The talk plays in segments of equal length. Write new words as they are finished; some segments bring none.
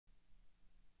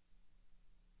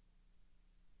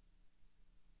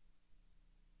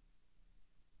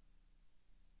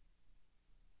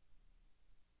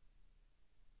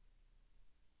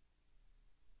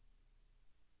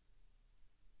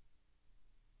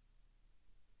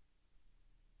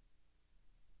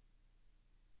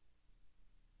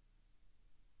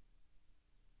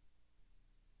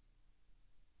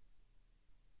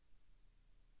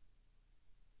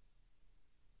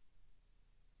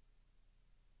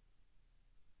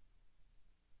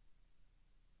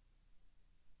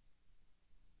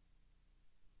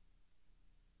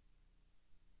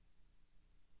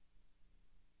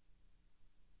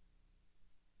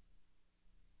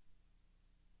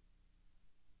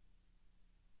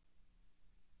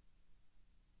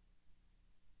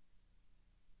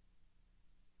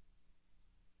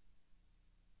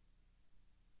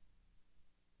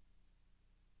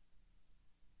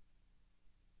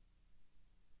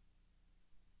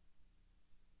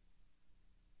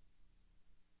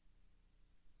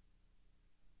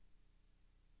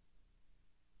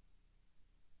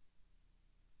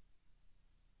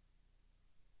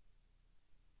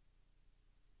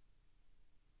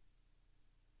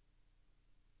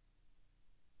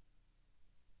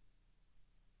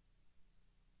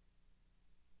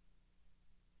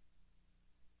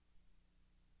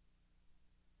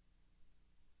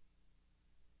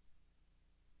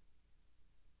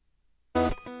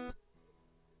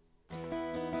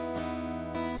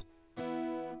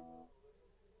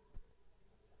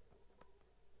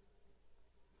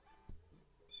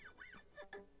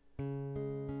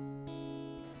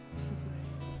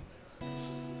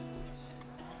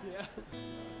Yeah.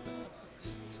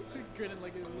 Grinning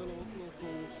like a little fool.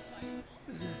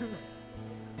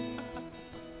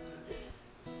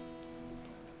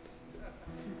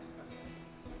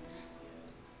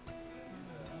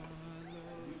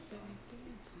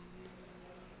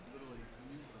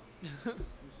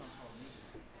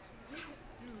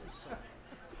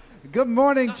 Good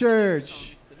morning,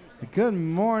 church. Good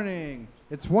morning.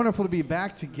 It's wonderful to be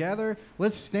back together.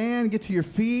 Let's stand, get to your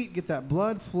feet, get that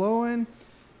blood flowing.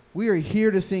 We are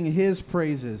here to sing his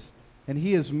praises, and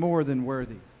he is more than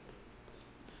worthy.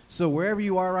 So wherever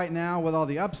you are right now, with all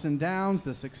the ups and downs,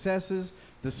 the successes,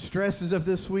 the stresses of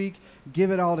this week, give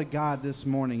it all to God this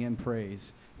morning in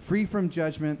praise. Free from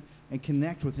judgment, and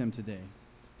connect with him today.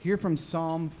 Hear from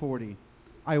Psalm 40.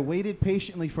 I waited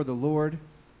patiently for the Lord.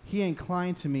 He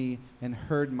inclined to me and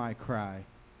heard my cry.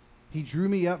 He drew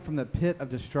me up from the pit of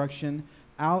destruction,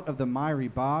 out of the miry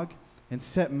bog, and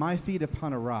set my feet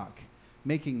upon a rock,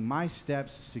 making my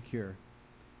steps secure.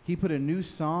 He put a new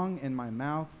song in my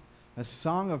mouth, a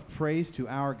song of praise to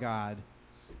our God.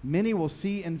 Many will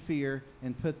see and fear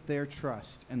and put their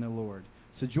trust in the Lord.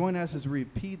 So join us as we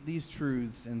repeat these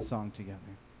truths in song together.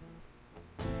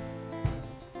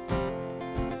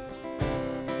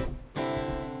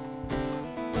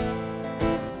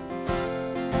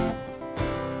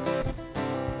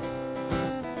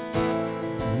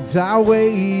 I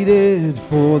waited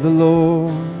for the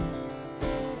Lord.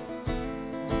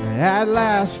 At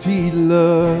last he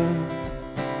looked.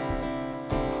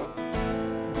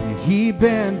 He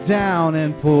bent down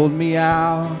and pulled me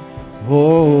out,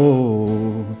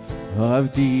 oh,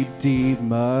 of deep, deep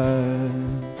mud.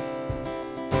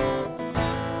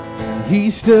 He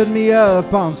stood me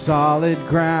up on solid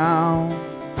ground,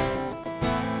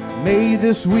 made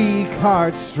this weak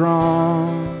heart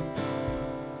strong.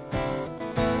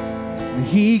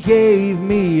 He gave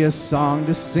me a song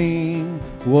to sing,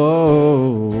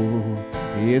 whoa,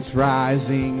 it's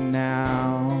rising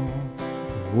now.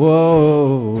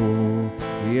 Whoa,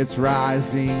 it's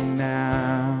rising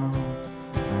now.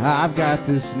 I've got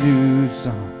this new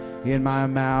song in my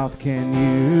mouth, can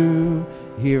you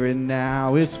hear it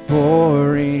now? It's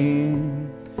pouring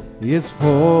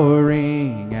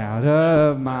out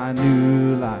of my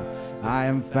new life. I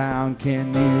am found,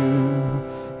 can you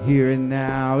hear it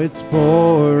now? It's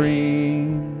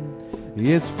pouring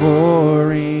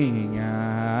out.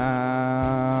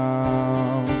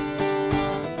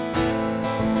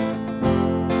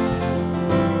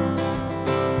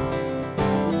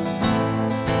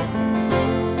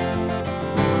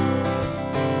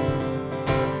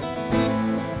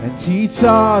 And he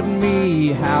taught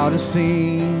me how to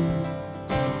sing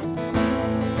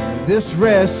this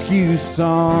rescue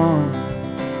song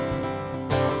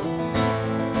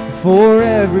for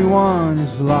everyone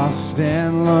who's lost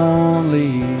and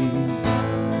lonely.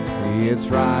 It's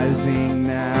rising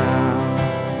now.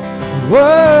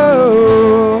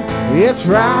 Whoa, it's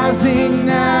rising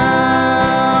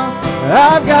now.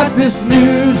 I've got this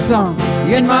new song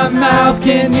in my mouth,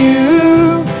 can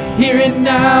you hear it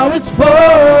now? It's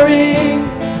pouring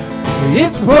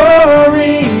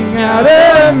out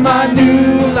of my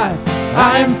new life.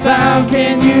 I am found,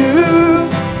 can you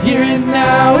hear it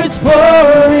now? It's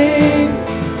pouring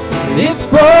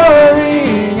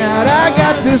out. I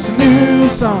got this new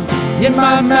song in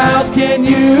my mouth, can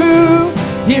you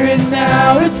hear it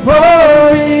now? It's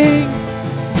pouring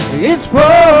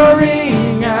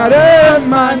out of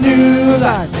my new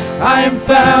life. I am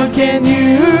found, can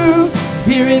you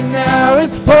hear it now?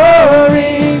 It's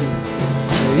pouring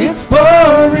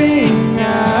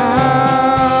out.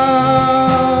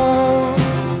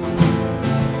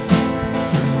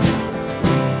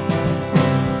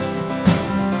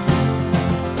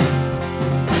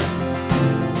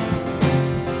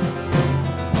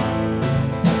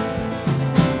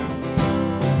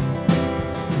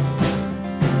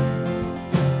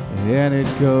 And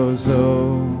it goes,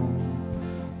 oh,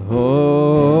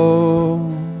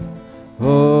 oh,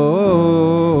 oh,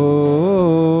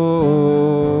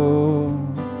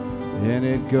 and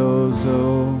it goes,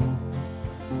 oh,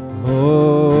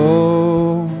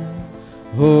 oh,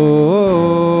 oh,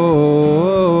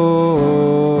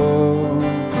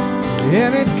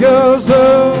 and it goes,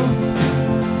 oh,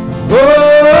 oh,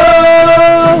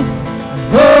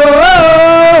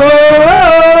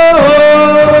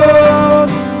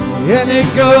 and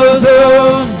it goes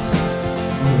on.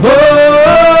 Oh,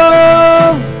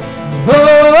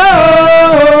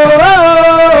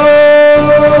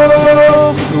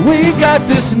 we've got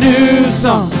this new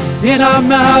song in our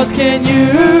mouths. Can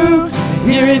you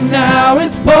hear it now?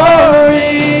 It's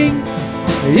pouring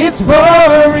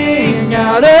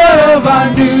out of our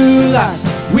new lives.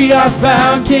 we are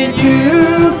found. Can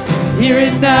you hear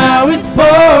it now? It's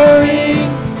pouring.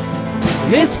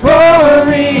 It's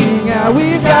pouring out.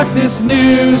 We've got this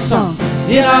new song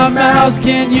in our mouths.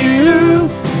 Can you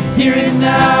hear it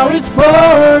now? It's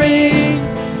pouring.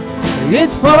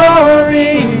 It's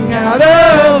pouring out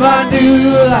of our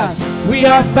new lives. We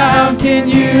are found. Can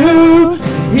you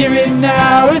hear it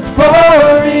now? It's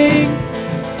pouring.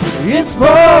 It's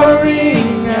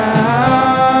pouring out.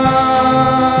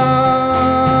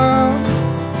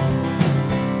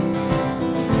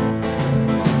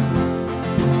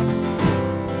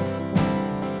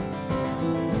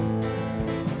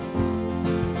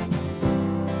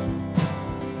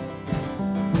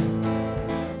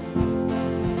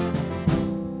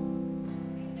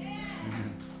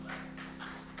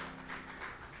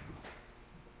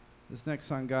 This next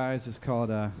song, guys, is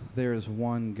called There Is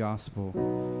One Gospel.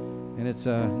 And it's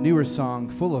a newer song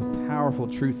full of powerful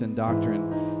truth and doctrine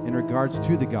in regards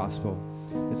to the gospel.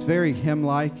 It's very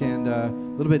hymn-like and a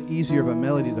little bit easier of a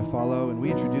melody to follow. And we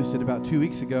introduced it about 2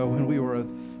 weeks ago when we were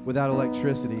without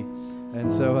electricity.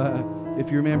 And so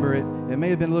if you remember, it may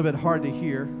have been a little bit hard to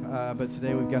hear, but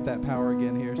today we've got that power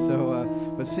again here. So,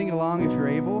 but sing along if you're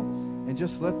able. And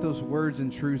just let those words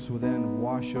and truths within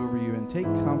wash over you and take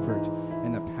comfort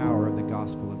in the power of the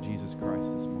gospel of Jesus Christ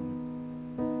this morning.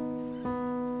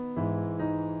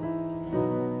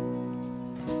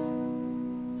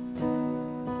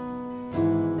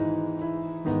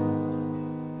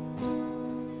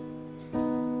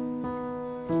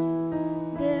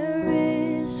 There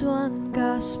is one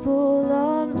gospel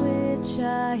on which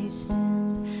I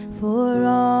stand for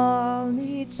all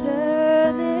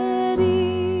eternity.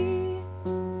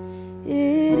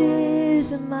 It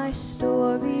is my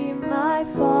story, my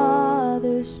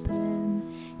Father's plan.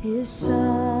 His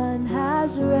Son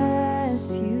has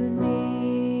rescued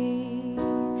me.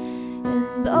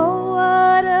 And oh,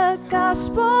 what a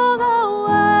gospel, oh,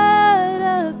 what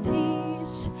a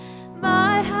peace,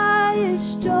 my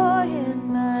highest joy and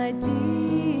my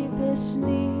deepest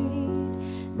need.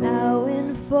 Now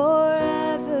and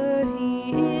forever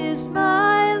He is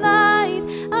my light.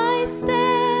 I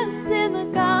stand in the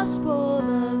gospel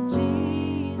of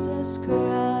Jesus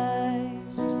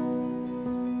Christ.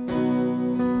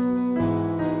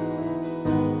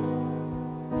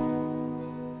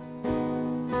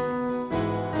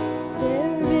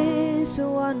 There is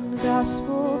one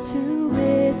gospel to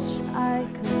which I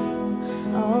cling,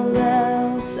 all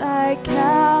else I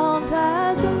count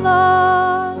as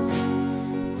loss.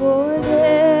 For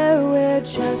there where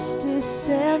justice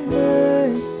and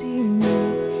mercy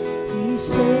meet, He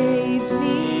saved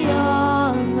me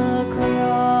on the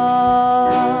cross.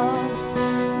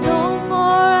 No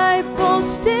more I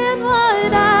boast in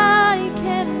what I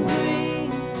can bring,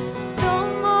 no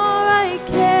more I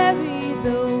carry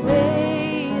the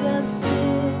weight of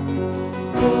sin.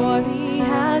 For He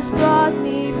has brought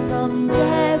me from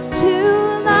death to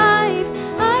life.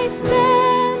 I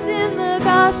stand in the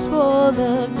gospel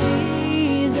of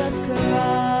Jesus Christ.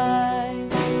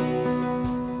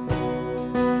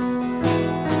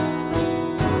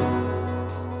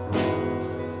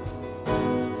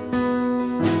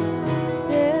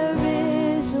 There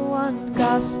is one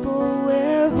gospel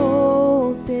where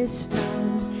hope is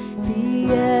found.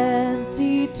 The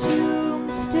empty tomb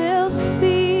still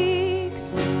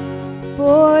speaks,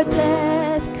 for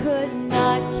death could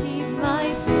not keep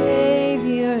my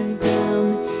Savior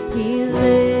down. He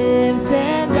lives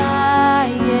and I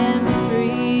am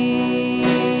free.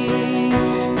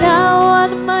 Now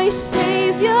on my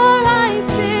Savior I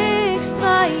fix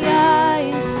my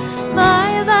eyes.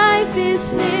 My life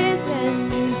is His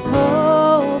and His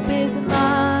hope is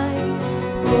mine.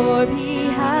 For He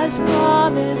has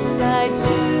promised I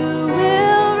too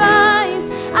will rise.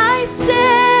 I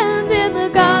stand in the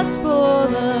gospel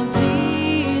of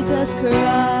Jesus Christ.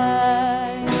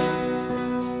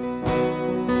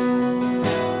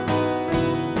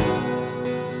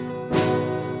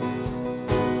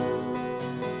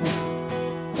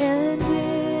 And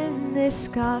in this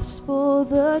gospel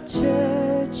the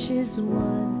church is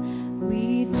one.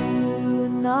 We do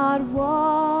not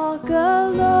walk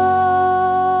alone.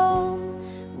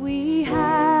 We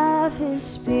have His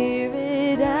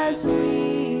Spirit as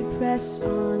we press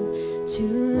on to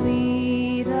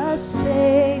lead us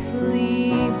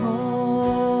safely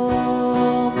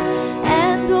home.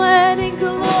 And when in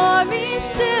glory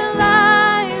still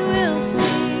I will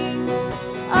sing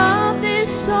of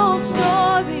this old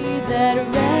story that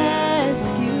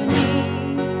rescued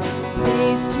me.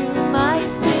 Praise to my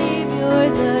Savior,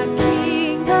 the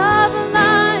King of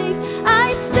life.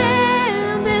 I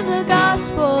stand in the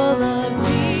gospel of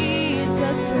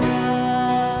Jesus Christ.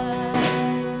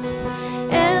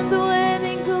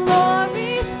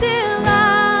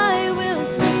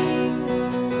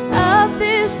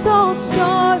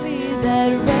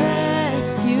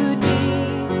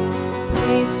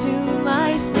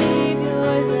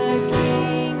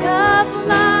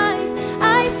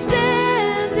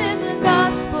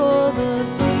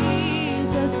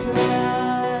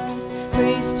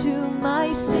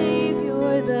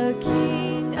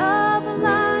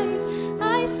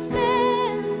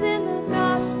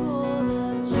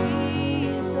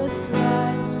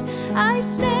 I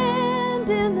stand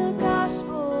in the gospel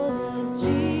of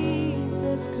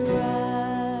Jesus Christ.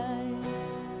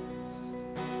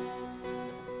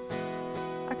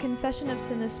 Our confession of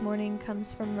sin this morning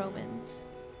comes from Romans.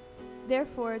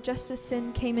 Therefore, just as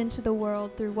sin came into the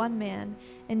world through one man,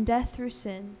 and death through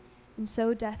sin, and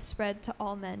so death spread to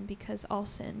all men because all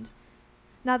sinned.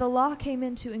 Now the law came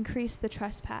in to increase the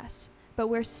trespass, but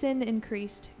where sin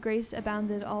increased, grace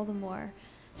abounded all the more,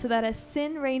 so that as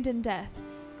sin reigned in death,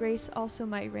 grace also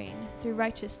might reign through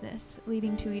righteousness,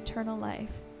 leading to eternal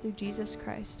life through Jesus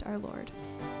Christ our Lord.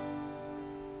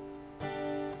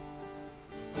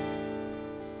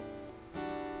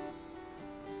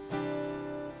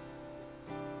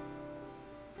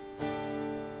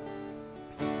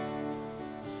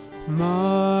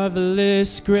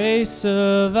 Marvelous grace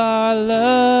of our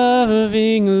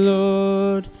loving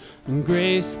Lord,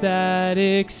 grace that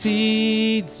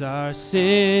exceeds our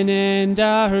sin and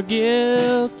our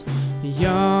guilt.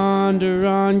 Yonder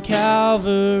on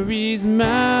Calvary's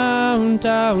mount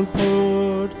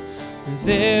outpoured,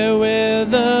 there where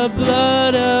the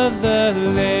blood of the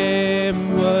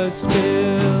Lamb was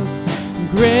spilled.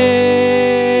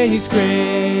 Grace,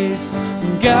 grace,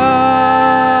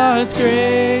 God's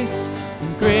grace,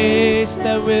 grace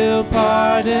that will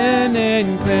pardon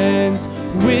and cleanse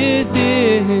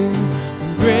within.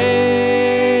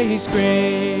 Grace,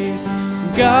 grace,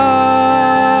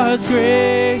 God's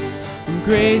grace,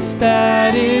 grace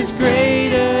that is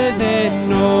greater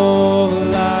than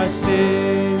all our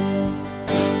sin.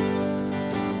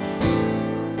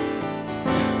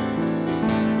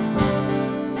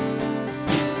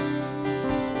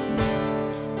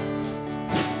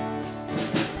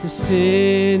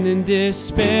 Sin and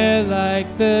despair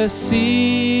like the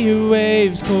sea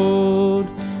waves cold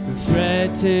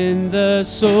threaten the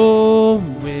soul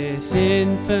with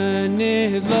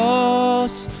infinite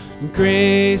loss.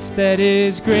 Grace that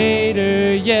is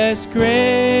greater, yes,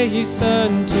 grace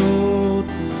untold,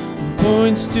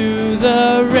 points to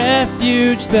the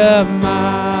refuge, the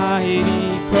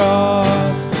mighty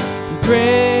cross.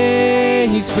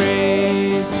 Grace,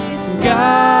 grace,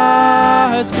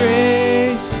 God's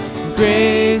grace,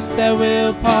 grace that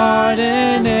will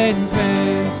pardon and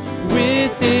cleanse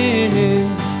within.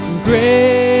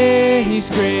 Grace,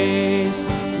 grace,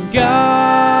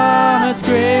 God's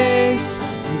grace,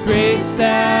 grace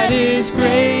that is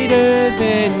greater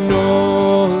than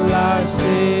all our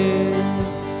sin.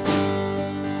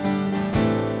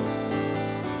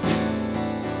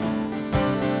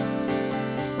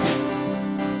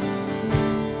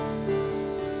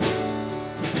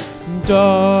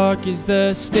 Dark is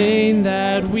the stain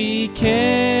that we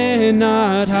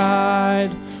cannot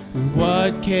hide.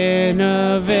 What can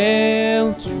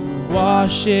avail to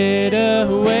wash it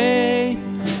away?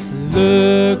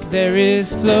 Look, there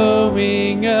is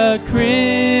flowing a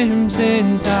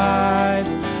crimson tide.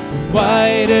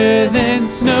 Whiter than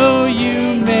snow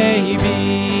you may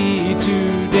be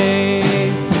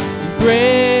today.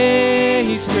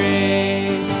 Grace,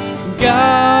 grace,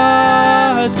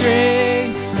 God's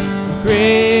grace,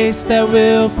 grace that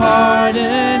will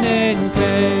pardon and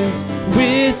cleanse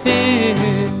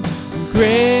within.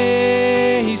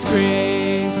 Grace,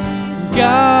 grace,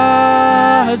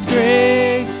 God's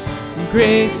grace,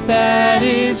 grace that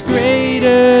is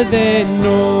greater than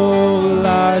all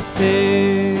our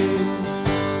sin.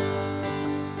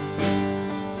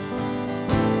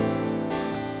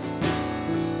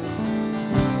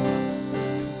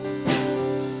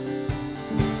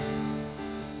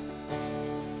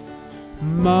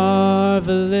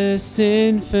 Marvelous,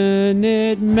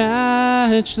 infinite,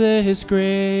 matchless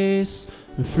grace,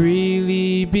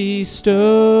 freely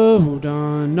bestowed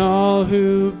on all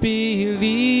who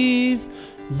believe.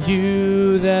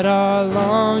 You that are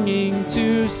longing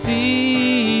to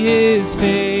see His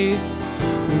face,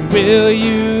 will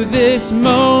you this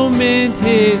moment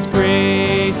His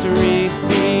grace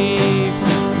receive?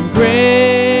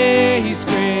 Grace,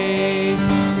 grace,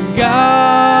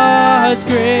 God's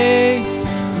grace,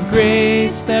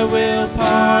 grace that will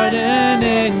pardon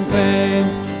and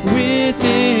cleanse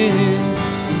within.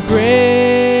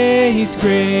 Grace,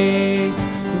 grace,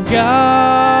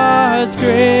 God's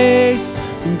grace,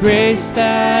 grace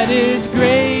that is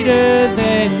greater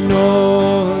than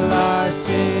all our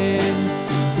sin.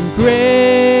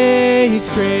 Grace,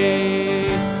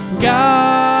 grace,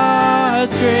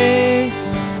 God's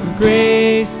grace,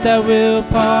 grace that will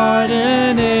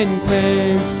pardon and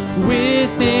cleanse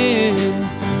within.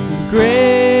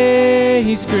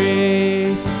 Grace,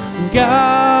 grace,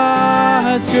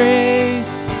 God's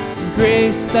grace,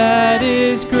 grace that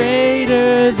is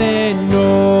greater than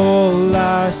all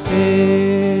our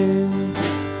sin.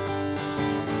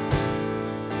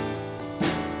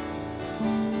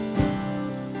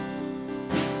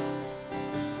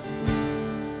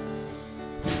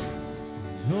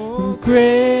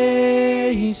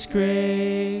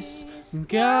 grace,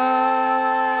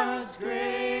 God's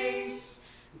grace,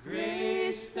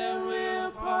 grace that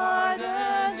will pardon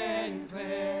and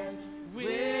cleanse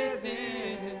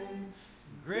within.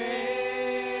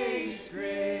 Grace,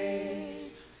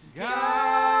 grace,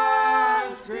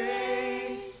 God's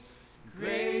grace,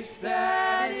 grace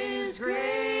that is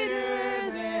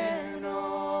greater than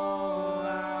all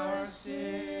our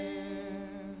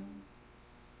sin.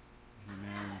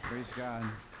 Amen. Praise God.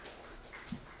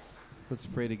 Let's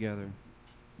pray together.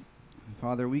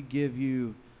 Father, we give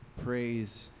you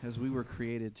praise as we were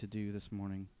created to do this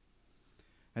morning.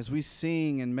 As we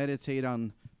sing and meditate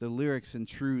on the lyrics and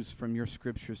truths from your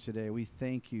scriptures today, we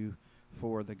thank you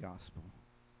for the gospel.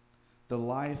 The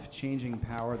life-changing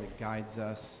power that guides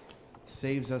us,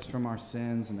 saves us from our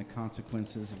sins and the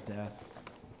consequences of death,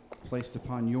 placed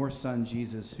upon your Son,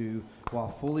 Jesus, who, while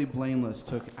fully blameless,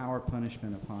 took our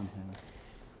punishment upon him.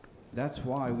 That's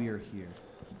why we are here,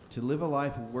 to live a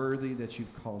life worthy that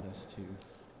you've called us to.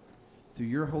 Through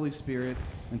your Holy Spirit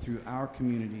and through our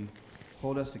community,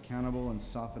 hold us accountable and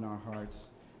soften our hearts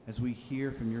as we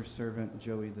hear from your servant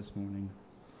Joey this morning.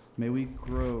 May we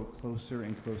grow closer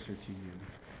and closer to you.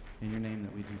 In your name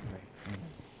that we do pray.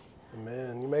 Amen.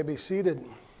 Amen. You may be seated.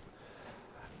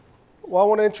 Well, I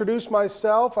want to introduce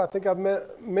myself. I think I've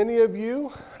met many of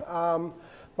you.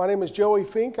 My name is Joey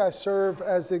Fink. I serve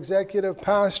as the executive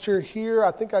pastor here.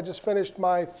 I think I just finished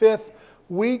my 5th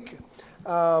week.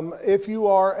 If you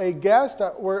are a guest,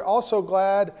 we're also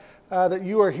glad that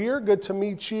you are here. Good to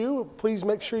meet you. Please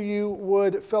make sure you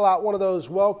would fill out one of those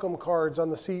welcome cards on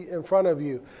the seat in front of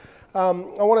you. I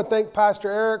want to thank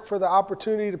Pastor Eric for the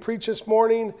opportunity to preach this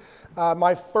morning.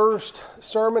 My first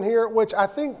sermon here, which I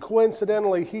think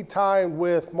coincidentally he timed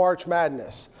with March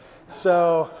Madness.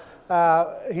 So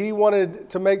he wanted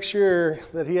to make sure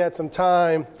that he had some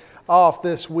time off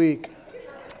this week.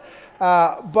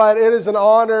 But it is an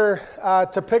honor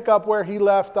to pick up where he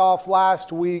left off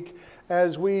last week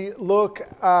as we look,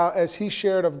 as he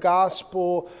shared of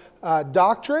gospel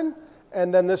doctrine.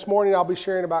 And then this morning I'll be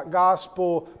sharing about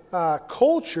gospel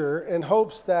culture in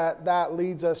hopes that that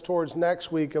leads us towards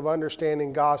next week of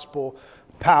understanding gospel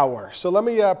power. So let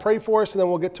me pray for us and then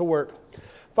we'll get to work.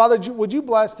 Father, would you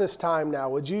bless this time now?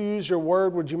 Would you use your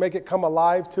word? Would you make it come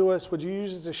alive to us? Would you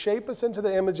use it to shape us into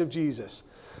the image of Jesus?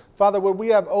 Father, would we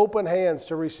have open hands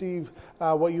to receive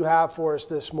what you have for us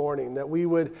this morning, that we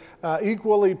would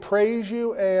equally praise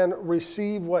you and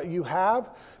receive what you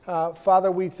have.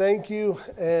 Father, we thank you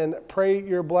and pray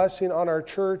your blessing on our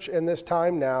church in this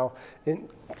time now.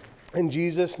 In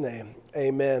Jesus' name,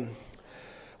 amen.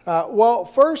 Well,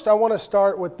 first I want to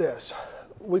start with this.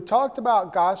 We talked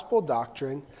about gospel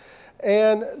doctrine,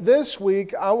 and this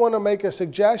week I want to make a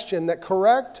suggestion that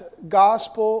correct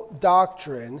gospel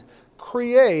doctrine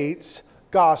creates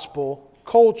gospel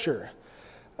culture.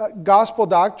 Gospel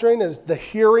doctrine is the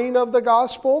hearing of the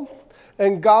gospel,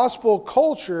 and gospel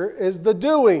culture is the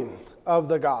doing of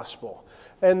the gospel.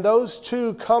 And those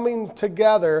two coming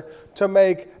together to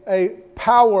make a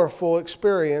powerful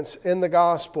experience in the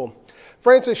gospel.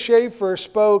 Francis Schaeffer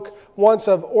spoke once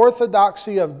of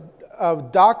orthodoxy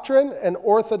of doctrine and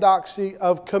orthodoxy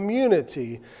of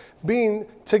community being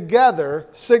together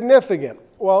significant.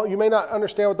 Well, you may not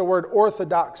understand what the word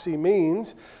orthodoxy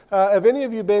means. Have any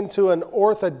of you been to an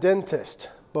orthodontist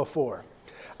before?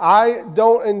 I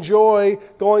don't enjoy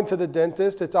going to the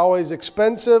dentist. It's always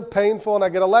expensive, painful, and I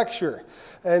get a lecture.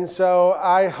 And so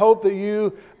I hope that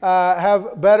you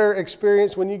have better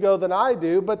experience when you go than I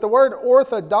do. But the word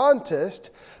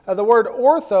orthodontist, the word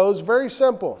ortho is very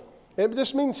simple. It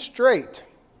just means straight.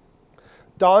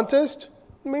 Dontist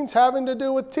means having to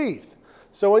do with teeth.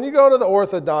 So when you go to the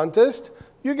orthodontist,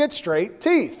 you get straight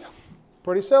teeth.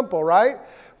 Pretty simple, right?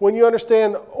 When you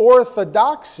understand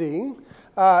orthodoxy,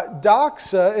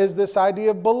 doxa is this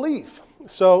idea of belief.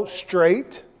 So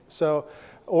straight, so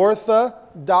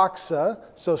orthodoxa,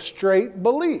 so straight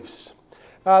beliefs.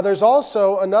 There's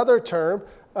also another term,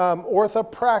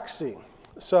 orthopraxy.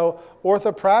 So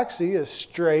orthopraxy is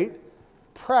straight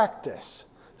practice.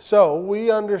 So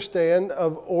we understand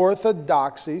of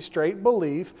orthodoxy, straight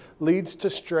belief, leads to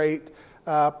straight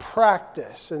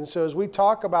practice. And so as we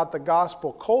talk about the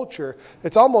gospel culture,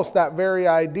 it's almost that very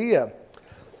idea.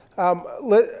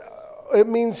 It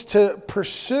means to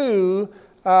pursue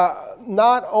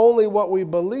not only what we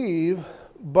believe,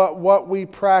 but what we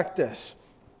practice.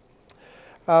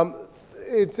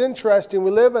 It's interesting.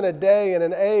 We live in a day and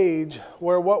an age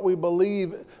where what we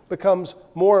believe becomes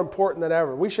more important than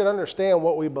ever. We should understand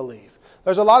what we believe.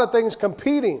 There's a lot of things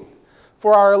competing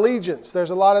for our allegiance.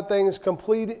 There's a lot of things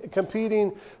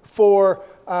competing for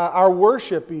our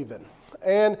worship even.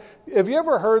 And have you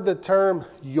ever heard the term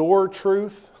your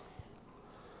truth?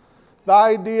 The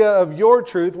idea of your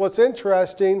truth. What's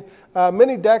interesting,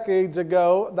 many decades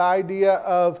ago, the idea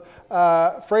of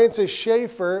Francis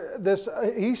Schaeffer,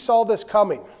 he saw this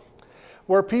coming,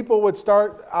 where people would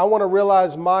start, I want to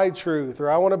realize my truth, or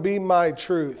I want to be my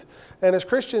truth. And as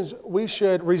Christians, we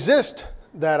should resist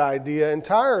that idea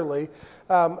entirely.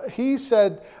 He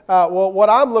said, well, what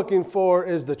I'm looking for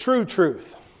is the true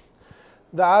truth.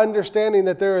 The understanding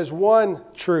that there is one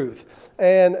truth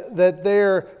and that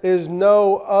there is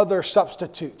no other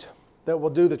substitute that will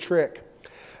do the trick.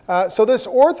 So this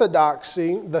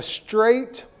orthodoxy, the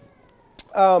straight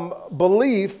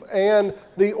belief, and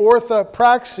the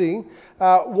orthopraxy,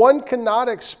 one cannot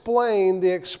explain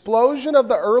the explosion of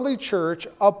the early church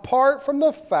apart from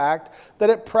the fact that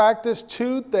it practiced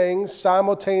two things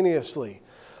simultaneously.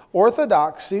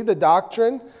 Orthodoxy, the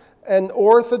doctrine, and the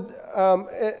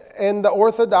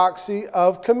orthodoxy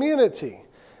of community.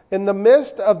 In the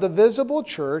midst of the visible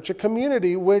church, a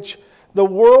community which the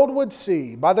world would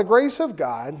see. By the grace of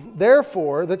God,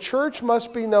 therefore, the church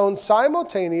must be known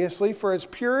simultaneously for its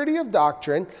purity of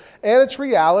doctrine and its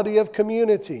reality of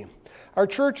community. Our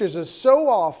churches have so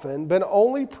often been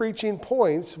only preaching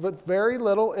points with very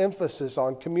little emphasis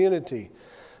on community.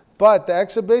 But the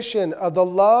exhibition of the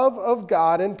love of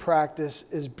God in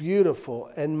practice is beautiful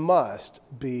and must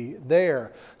be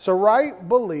there. So right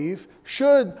belief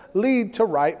should lead to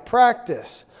right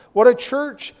practice. What a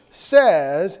church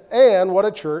says and what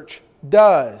a church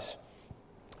does.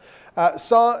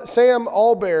 Sam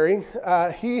Alberry,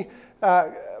 he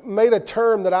made a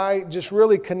term that I just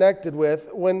really connected with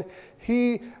when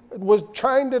he was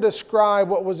trying to describe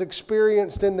what was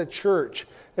experienced in the church.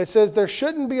 It says there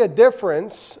shouldn't be a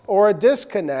difference or a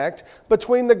disconnect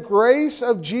between the grace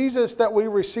of Jesus that we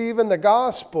receive in the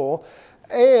gospel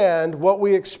and what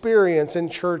we experience in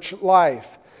church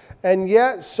life. And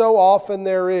yet so often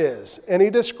there is. And he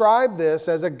described this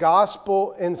as a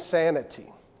gospel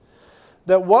insanity.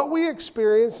 That what we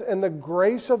experience in the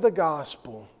grace of the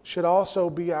gospel should also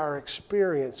be our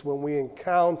experience when we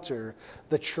encounter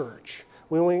the church.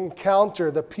 When we encounter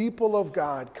the people of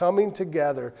God coming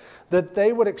together, that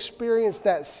they would experience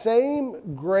that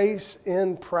same grace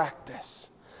in practice.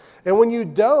 And when you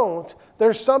don't,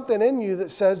 there's something in you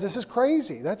that says, this is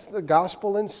crazy. That's the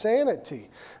gospel insanity.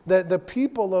 That the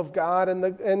people of God and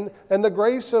the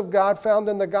grace of God found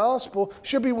in the gospel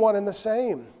should be one and the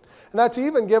same. And that's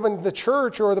even given the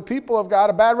church or the people of God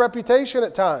a bad reputation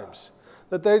at times.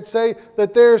 That they'd say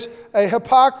that there's a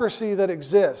hypocrisy that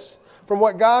exists from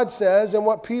what God says and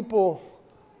what people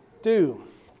do.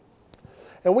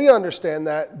 And we understand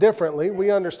that differently.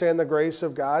 We understand the grace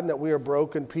of God and that we are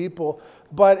broken people.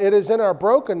 But it is in our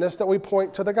brokenness that we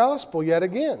point to the gospel yet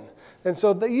again. And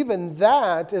so even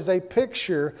that is a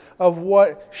picture of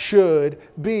what should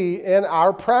be in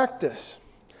our practice.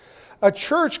 A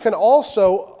church can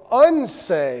also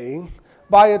unsay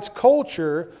by its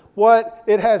culture what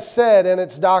it has said in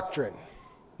its doctrine.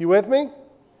 You with me?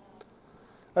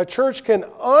 A church can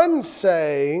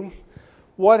unsay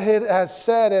what it has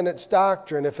said in its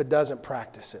doctrine if it doesn't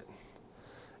practice it.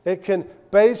 It can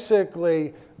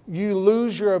basically, you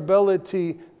lose your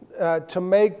ability to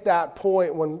make that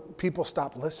point when people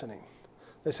stop listening.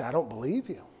 They say, I don't believe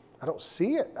you. I don't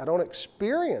see it. I don't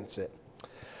experience it.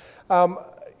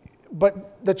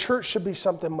 But the church should be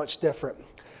something much different.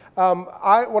 When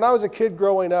I was a kid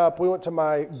growing up, we went to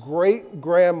my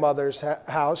great-grandmother's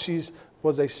house. She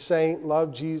was a saint,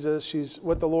 loved Jesus. She's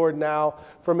with the Lord now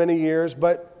for many years.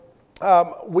 But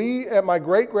we, at my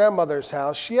great-grandmother's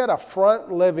house, she had a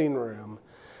front living room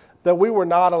that we were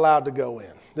not allowed to go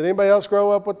in. Did anybody else grow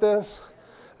up with this?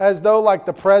 As though like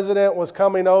the president was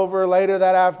coming over later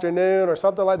that afternoon or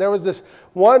something like that. There was this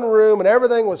one room and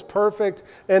everything was perfect.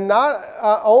 And not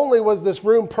only was this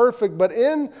room perfect, but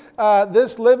in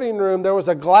this living room there was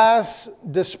a glass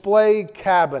display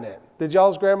cabinet. Did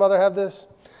y'all's grandmother have this?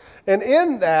 And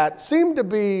in that seemed to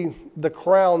be the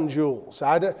crown jewels.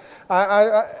 I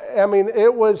mean,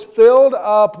 it was filled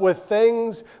up with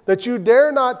things that you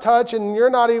dare not touch and you're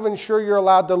not even sure you're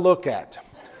allowed to look at.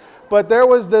 But there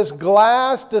was this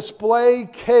glass display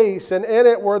case, and in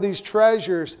it were these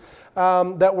treasures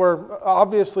that were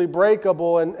obviously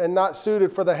breakable and not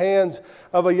suited for the hands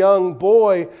of a young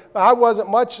boy. I wasn't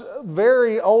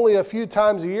only a few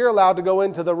times a year allowed to go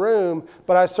into the room,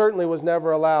 but I certainly was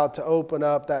never allowed to open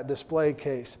up that display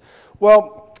case.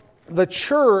 Well, the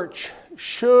church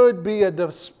should be a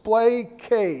display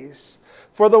case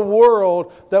for the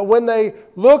world that when they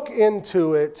look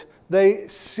into it, they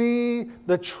see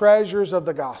the treasures of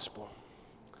the gospel.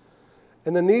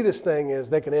 And the neatest thing is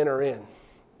they can enter in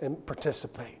and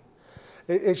participate.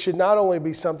 It should not only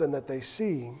be something that they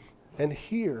see and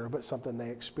hear, but something they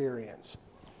experience.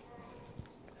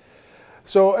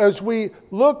 So as we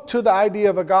look to the idea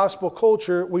of a gospel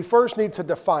culture, we first need to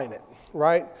define it,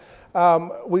 right?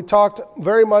 We talked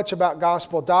very much about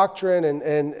gospel doctrine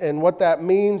and what that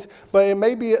means, but it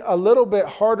may be a little bit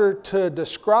harder to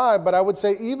describe, but I would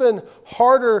say even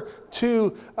harder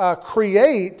to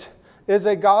create is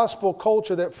a gospel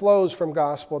culture that flows from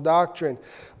gospel doctrine.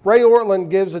 Ray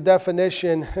Ortlund gives a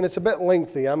definition, and it's a bit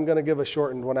lengthy. I'm going to give a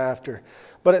shortened one after.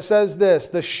 But it says this: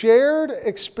 the shared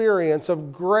experience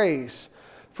of grace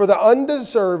for the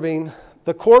undeserving,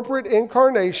 the corporate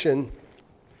incarnation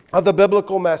of the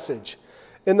biblical message.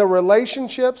 In the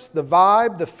relationships, the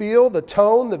vibe, the feel, the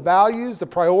tone, the values, the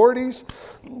priorities,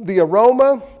 the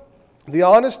aroma, the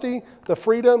honesty, the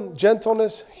freedom,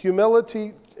 gentleness,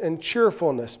 humility, and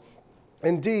cheerfulness.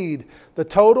 Indeed, the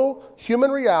total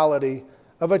human reality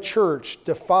of a church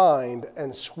defined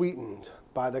and sweetened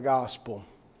by the gospel.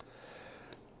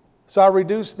 So I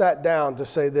reduced that down to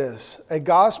say this: a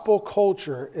gospel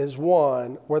culture is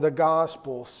one where the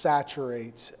gospel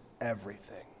saturates everything.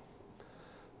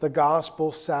 The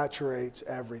gospel saturates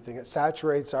everything. It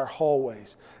saturates our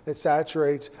hallways. It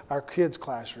saturates our kids'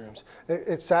 classrooms.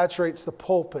 It saturates the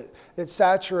pulpit. It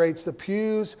saturates the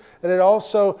pews. And it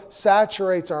also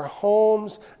saturates our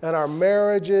homes and our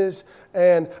marriages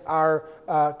and our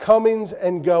comings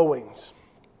and goings.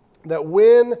 That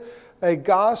when a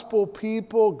gospel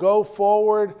people go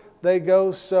forward, they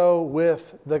go so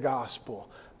with the gospel.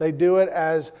 They do it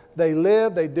as they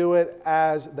live. They do it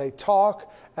as they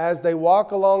talk, as they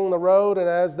walk along the road, and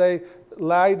as they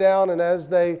lie down, and as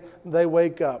they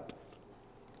wake up.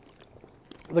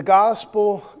 The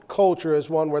gospel culture is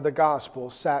one where the gospel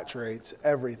saturates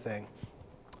everything.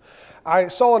 I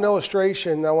saw an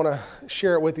illustration, I want to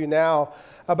share it with you now,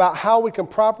 about how we can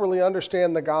properly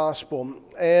understand the gospel.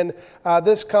 And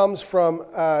this comes from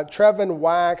Trevin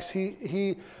Wax.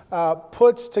 He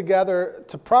puts together,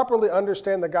 to properly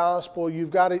understand the gospel,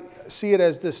 you've got to see it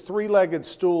as this three-legged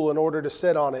stool in order to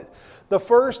sit on it. The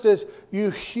first is you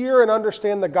hear and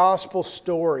understand the gospel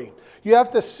story. You have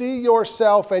to see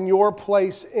yourself and your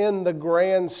place in the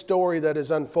grand story that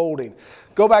is unfolding.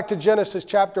 Go back to Genesis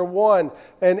chapter 1,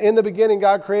 and in the beginning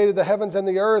God created the heavens and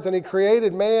the earth, and He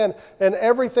created man and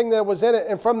everything that was in it.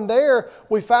 And from there,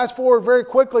 we fast forward very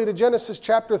quickly to Genesis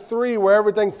chapter 3, where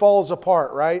everything falls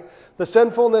apart, right? The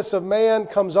sinfulness of man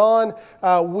comes on.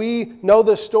 We know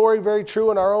this story very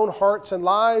true in our own hearts and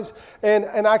lives.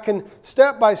 And I can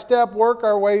step by step work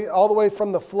our way all the way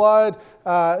from the flood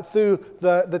through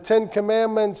the Ten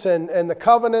Commandments and the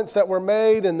covenants that were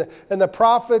made and the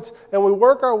prophets, and we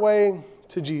work our way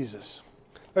to Jesus.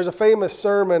 There's a famous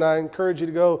sermon. I encourage you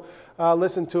to go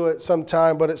listen to it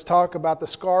sometime, but it's talk about the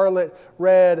scarlet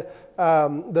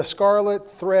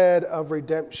thread of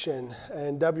redemption.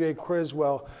 And W.A.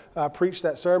 Criswell preached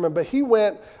that sermon, but he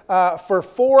went for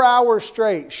 4 hours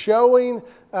straight showing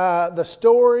the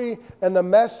story and the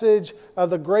message of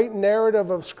the great narrative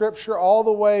of Scripture all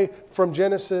the way from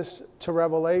Genesis to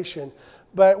Revelation.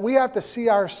 But we have to see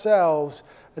ourselves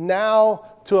now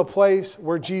to a place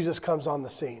where Jesus comes on the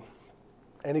scene.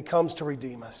 And He comes to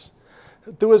redeem us.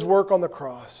 Through His work on the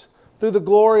cross, through the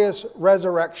glorious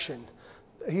resurrection,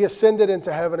 He ascended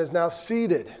into heaven, is now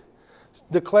seated,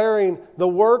 declaring the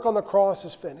work on the cross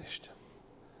is finished.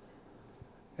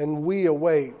 And we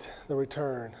await the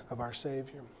return of our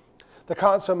Savior, the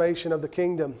consummation of the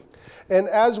kingdom. And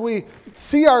as we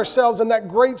see ourselves in that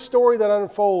great story that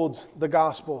unfolds, the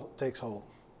gospel takes hold.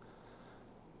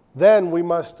 Then we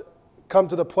must come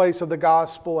to the place of the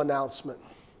gospel announcement.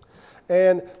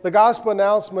 And the gospel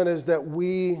announcement is that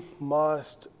we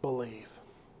must believe.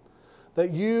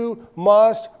 That you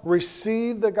must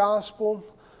receive the gospel.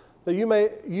 That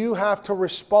you have to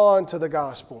respond to the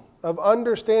gospel of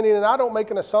understanding. And I don't make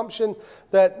an assumption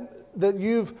that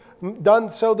you've done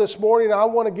so this morning. I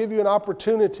want to give you an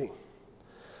opportunity.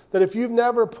 That if you've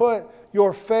never put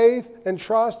your faith and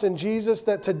trust in Jesus,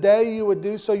 that today you would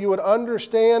do so. You would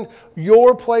understand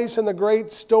your place in the great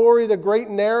story, the great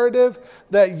narrative,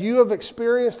 that you have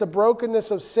experienced the brokenness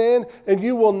of sin, and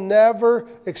you will never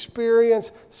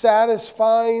experience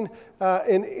satisfying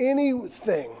in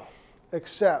anything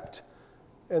except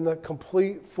in the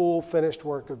complete, full, finished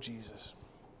work of Jesus.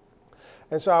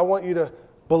 And so I want you to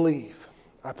believe.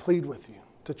 I plead with you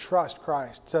to trust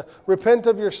Christ, to repent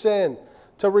of your sin,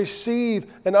 to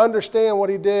receive and understand what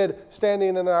He did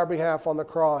standing in our behalf on the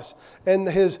cross, and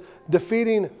His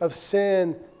defeating of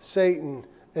sin, Satan,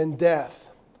 and death,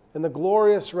 and the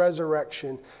glorious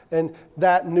resurrection, and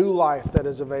that new life that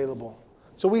is available.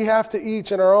 So we have to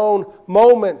each in our own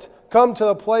moment come to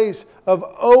a place of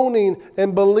owning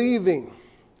and believing.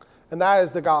 And that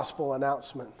is the gospel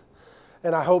announcement.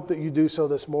 And I hope that you do so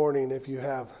this morning if you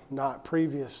have not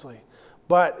previously.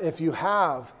 But if you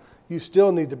have, you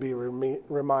still need to be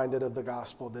reminded of the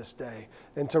gospel this day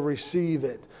and to receive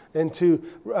it and to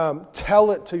tell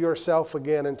it to yourself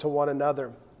again and to one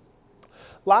another.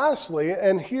 Lastly,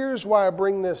 and here's why I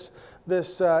bring this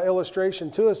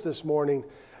illustration to us this morning,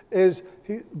 is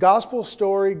gospel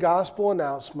story, gospel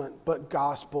announcement, but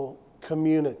gospel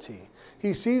community.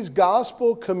 He sees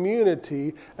gospel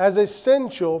community as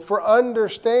essential for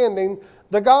understanding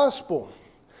the gospel.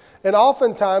 And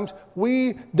oftentimes,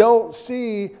 we don't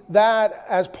see that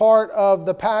as part of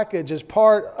the package, as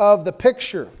part of the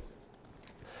picture.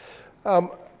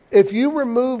 If you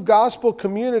remove gospel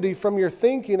community from your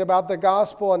thinking about the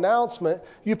gospel announcement,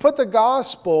 you put the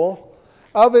gospel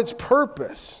of its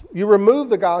purpose. You remove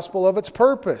the gospel of its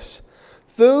purpose.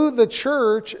 Though the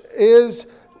church is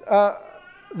not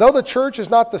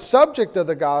the subject of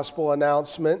the gospel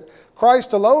announcement,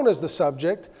 Christ alone is the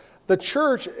subject. The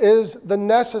church is the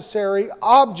necessary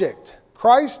object.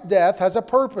 Christ's death has a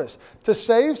purpose: to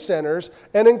save sinners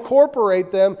and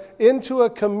incorporate them into a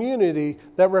community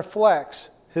that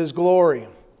reflects His glory.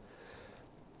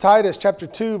 Titus chapter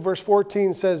 2 verse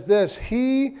 14 says this: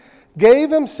 He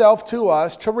gave Himself to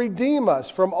us to redeem us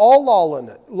from all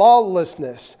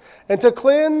lawlessness and to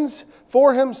cleanse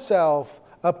for Himself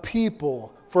a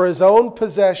people for His own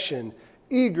possession,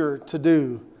 eager to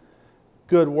do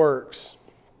good works.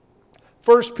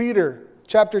 1 Peter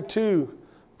chapter 2,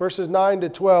 verses 9 to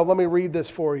 12. Let me read this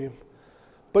for you.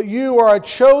 But you are a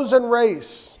chosen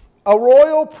race, a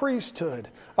royal priesthood,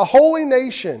 a holy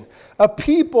nation, a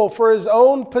people for His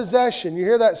own possession. You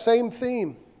hear that same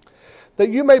theme. That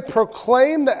you may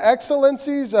proclaim the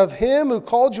excellencies of Him who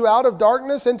called you out of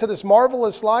darkness into this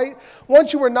marvelous light.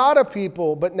 Once you were not a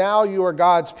people, but now you are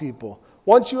God's people.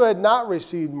 Once you had not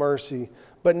received mercy,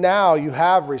 but now you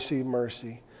have received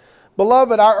mercy.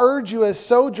 Beloved, I urge you as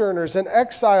sojourners and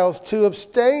exiles to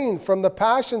abstain from the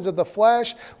passions of the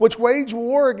flesh, which wage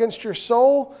war against your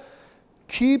soul.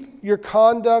 Keep your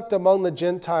conduct among the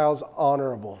Gentiles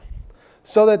honorable,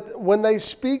 so that when they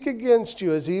speak against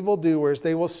you as evildoers,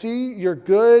 they will see your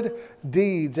good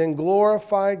deeds and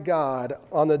glorify God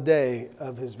on the day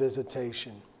of His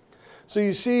visitation. So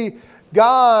you see,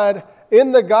 God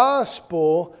in the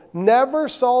gospel never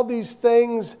saw these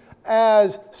things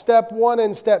as step 1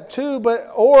 and step 2,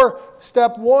 or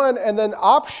step 1 and then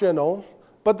optional.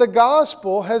 But the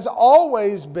gospel has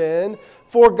always been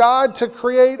for God to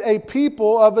create a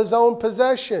people of His own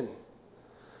possession.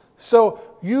 So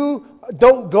you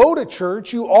don't go to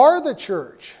church, you are the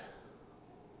church.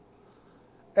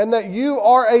 And that you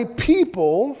are a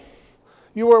people.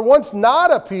 You were once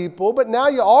not a people, but now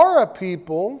you are a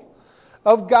people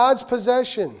of God's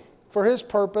possession, for His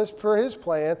purpose, for His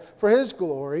plan, for His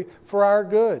glory, for our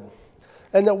good.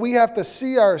 And that we have to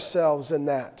see ourselves in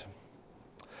that.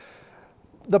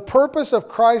 The purpose of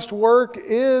Christ's work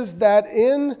is that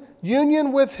in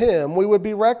union with Him, we would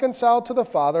be reconciled to the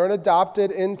Father and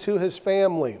adopted into His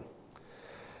family.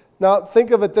 Now, think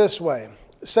of it this way.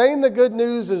 Saying the good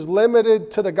news is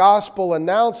limited to the gospel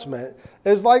announcement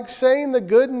is like saying the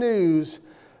good news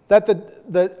that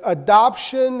the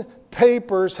adoption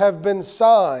papers have been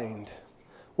signed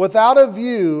without a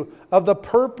view of the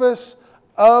purpose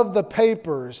of the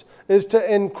papers is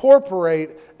to incorporate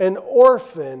an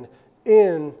orphan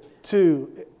into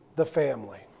the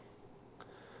family.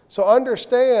 So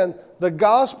understand, the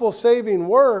gospel-saving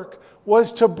work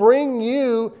was to bring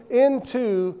you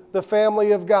into the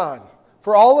family of God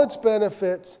for all its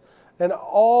benefits and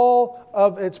all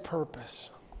of its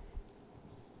purpose.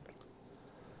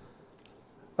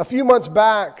 A few months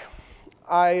back,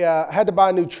 I had to buy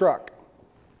a new truck,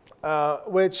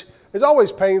 which is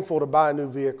always painful to buy a new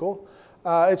vehicle.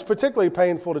 It's particularly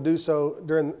painful to do so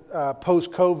during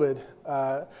post-COVID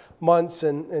months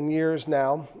and years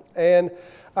now.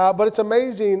 But it's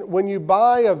amazing, when you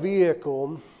buy a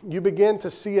vehicle, you begin to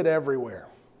see it everywhere.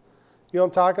 You know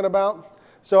what I'm talking about?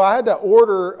 So I had to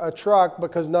order a truck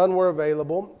because none were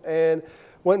available, and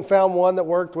went and found one that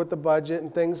worked with the budget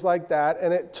and things like that.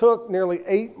 And it took nearly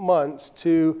 8 months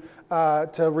to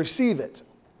receive it.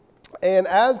 And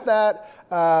as that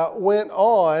went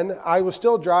on, I was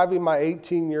still driving my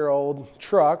 18-year-old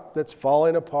truck that's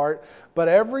falling apart. But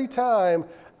every time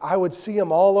I would see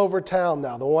them all over town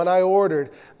now. The one I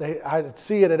ordered, I'd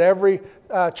see it at every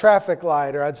traffic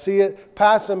light, or I'd see it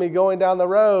passing me going down the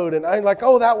road. And I'm like,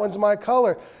 oh, that one's my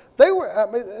color.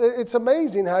 It's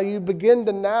amazing how you begin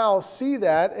to now see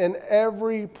that in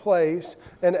every place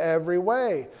and every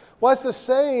way. Well, it's the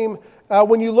same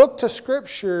when you look to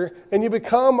Scripture and you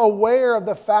become aware of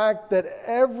the fact that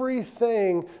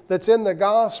everything that's in the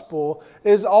gospel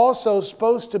is also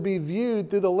supposed to be viewed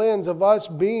through the lens of us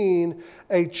being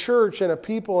a church and a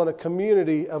people and a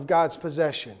community of God's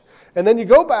possession. And then you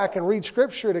go back and read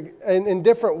Scripture in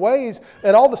different ways,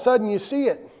 and all of a sudden you see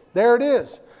it. There it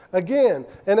is, again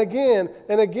and again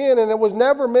and again, and it was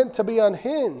never meant to be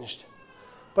unhinged.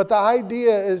 But the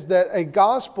idea is that a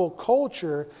gospel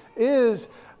culture is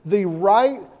the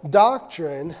right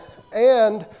doctrine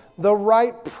and the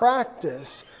right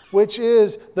practice, which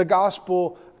is the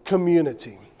gospel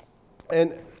community.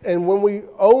 And when we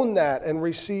own that and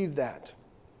receive that,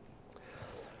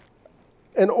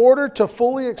 in order to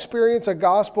fully experience a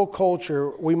gospel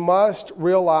culture, we must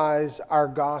realize our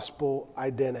gospel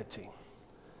identity.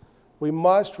 We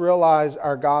must realize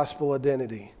our gospel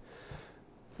identity.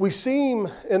 We seem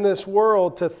in this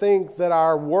world to think that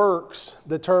our works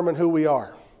determine who we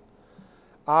are.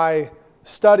 I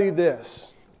study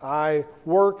this. I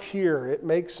work here. It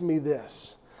makes me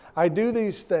this. I do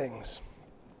these things.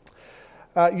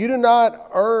 You do not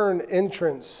earn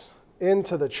entrance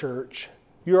into the church.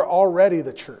 You're already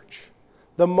the church.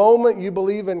 The moment you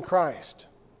believe in Christ,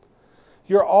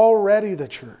 you're already the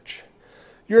church.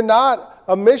 You're not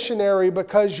a missionary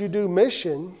because you do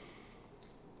mission.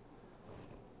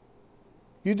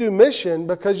 You do mission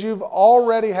because you've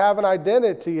already have an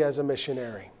identity as a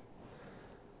missionary.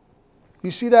 You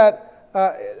see that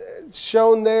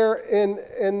shown there in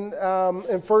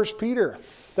 1 Peter,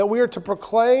 that we are to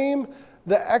proclaim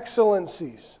the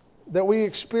excellencies that we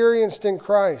experienced in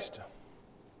Christ.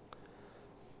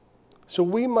 So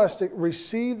we must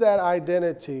receive that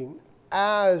identity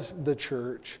as the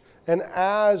church and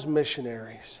as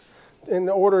missionaries in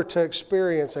order to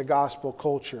experience a gospel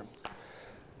culture.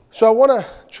 So I want to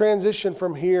transition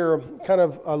from here, kind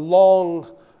of a long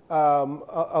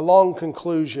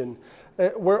conclusion.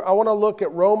 Where I want to look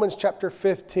at Romans chapter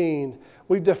 15.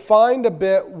 We've defined a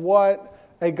bit what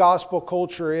a gospel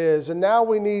culture is, and now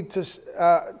we need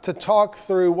to talk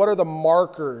through what are the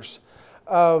markers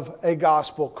of a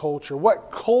gospel culture.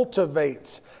 What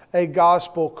cultivates a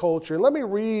gospel culture? And let me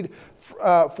read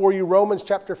for you Romans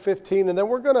chapter 15, and then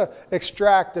we're going to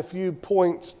extract a few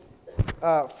points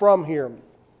from here.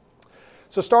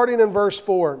 So starting in verse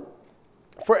 4,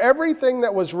 for everything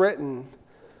that was written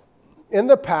in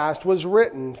the past was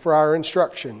written for our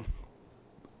instruction,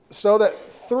 so that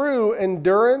through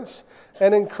endurance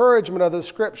and encouragement of the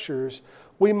Scriptures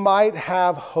we might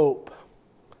have hope.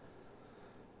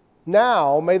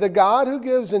 Now may the God who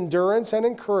gives endurance and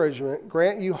encouragement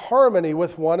grant you harmony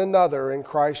with one another in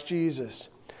Christ Jesus,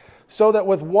 so that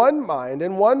with one mind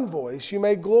and one voice you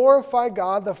may glorify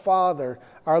God the Father,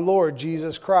 our Lord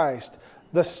Jesus Christ,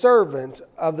 the servant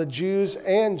of the Jews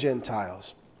and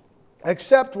Gentiles.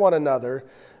 Accept one another,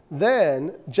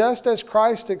 then, just as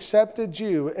Christ accepted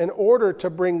you in order to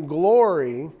bring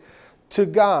glory to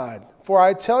God. For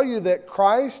I tell you that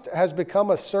Christ has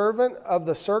become a servant of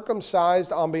the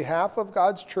circumcised on behalf of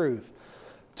God's truth,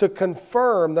 to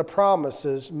confirm the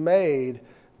promises made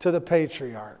to the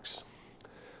patriarchs.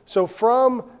 So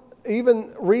from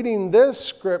even reading this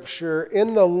scripture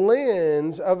in the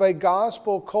lens of a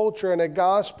gospel culture and a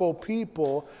gospel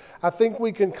people, I think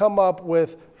we can come up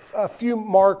with a few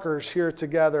markers here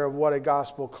together of what a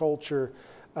gospel culture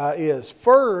is.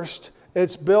 First,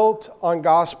 it's built on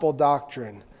gospel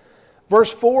doctrine.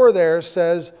 Verse 4 there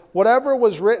says, whatever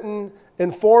was written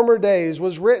in former days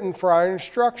was written for our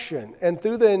instruction, and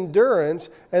through the endurance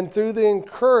and through the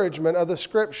encouragement of the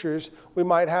Scriptures we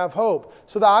might have hope.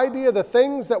 So the idea, the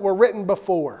things that were written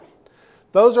before,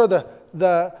 those are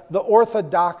the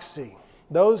orthodoxy.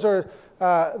 Those are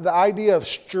the idea of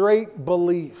straight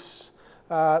beliefs.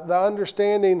 The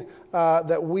understanding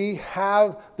that we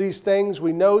have these things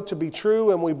we know to be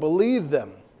true and we believe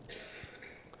them.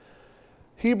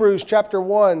 Hebrews chapter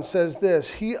 1 says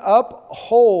this, He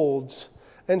upholds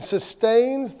and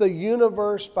sustains the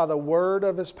universe by the word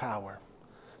of His power.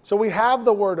 So we have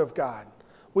the Word of God.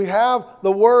 We have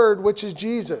the Word, which is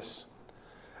Jesus.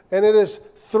 And it is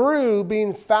through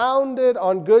being founded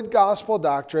on good gospel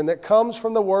doctrine that comes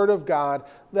from the Word of God,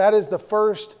 that is the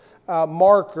first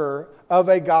marker of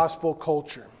a gospel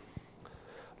culture.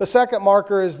 The second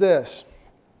marker is this,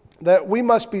 that we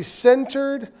must be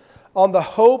centered on the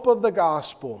hope of the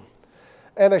gospel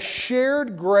and a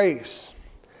shared grace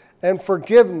and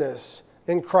forgiveness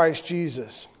in Christ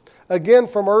Jesus. Again,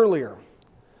 from earlier,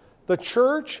 the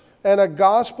church and a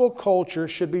gospel culture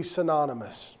should be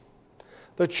synonymous.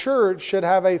 The church should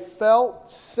have a felt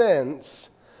sense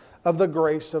of the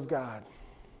grace of God.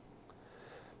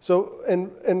 So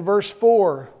in verse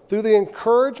 4, through the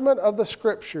encouragement of the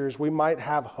Scriptures, we might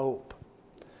have hope.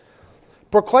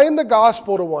 Proclaim the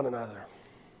gospel to one another.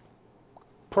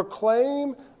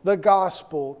 Proclaim the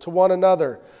gospel to one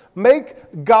another.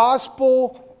 Make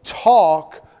gospel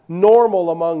talk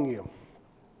normal among you.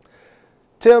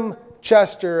 Tim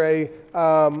Chester,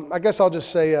 I guess I'll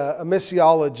just say a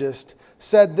missiologist,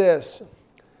 said this,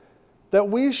 that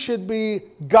we should be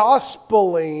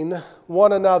gospeling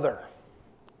one another.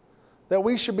 That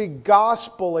we should be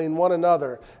gospeling one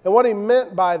another. And what he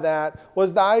meant by that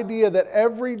was the idea that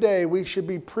every day we should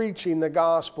be preaching the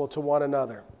gospel to one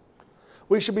another.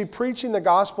 We should be preaching the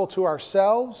gospel to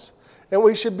ourselves, and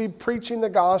we should be preaching the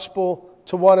gospel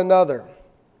to one another.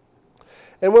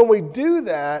 And when we do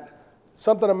that,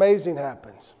 something amazing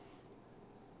happens.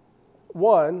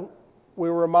 One,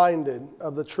 we're reminded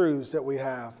of the truths that we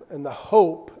have and the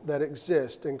hope that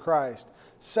exists in Christ.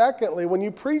 Secondly, when you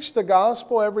preach the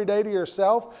gospel every day to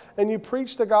yourself and you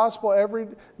preach the gospel every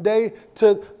day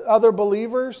to other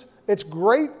believers, it's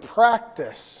great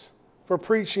practice for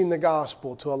preaching the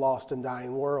gospel to a lost and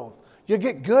dying world. You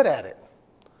get good at it.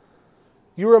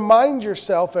 You remind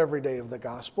yourself every day of the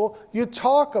gospel. You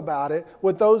talk about it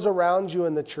with those around you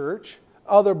in the church,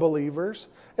 other believers.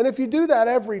 And if you do that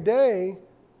every day,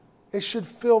 it should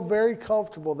feel very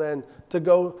comfortable then to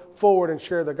go forward and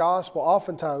share the gospel,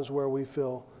 oftentimes where we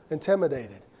feel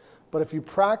intimidated. But if you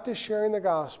practice sharing the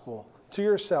gospel to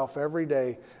yourself every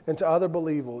day and to other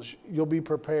believers, you'll be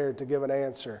prepared to give an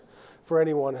answer for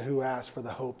anyone who asks for the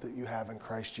hope that you have in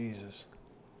Christ Jesus.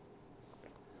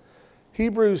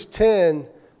 Hebrews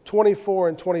 10:24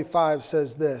 and 25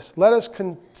 says this, "Let us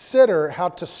consider how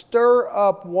to stir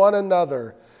up one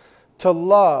another to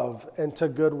love and to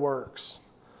good works."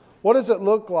 What does it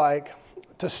look like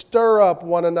to stir up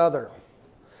one another?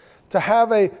 To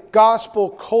have a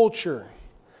gospel culture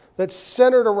that's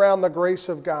centered around the grace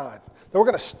of God. That we're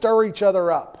going to stir each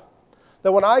other up.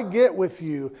 That when I get with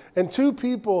you and two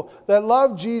people that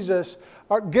love Jesus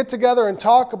get together and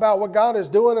talk about what God is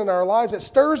doing in our lives, it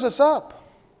stirs us up.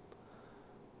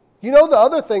 You know the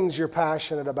other things you're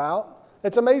passionate about.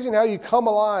 It's amazing how you come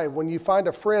alive when you find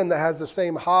a friend that has the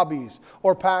same hobbies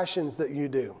or passions that you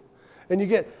do. And you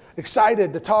get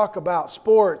excited to talk about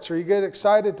sports, or you get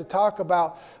excited to talk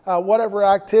about whatever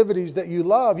activities that you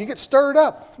love. You get stirred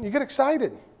up. You get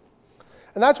excited.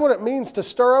 And that's what it means to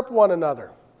stir up one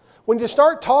another. When you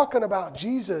start talking about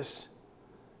Jesus,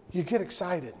 you get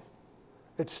excited.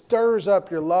 It stirs up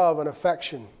your love and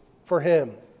affection for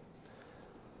Him.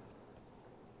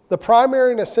 The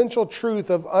primary and essential truth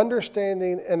of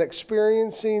understanding and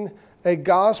experiencing a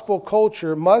gospel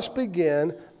culture must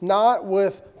begin not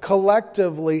with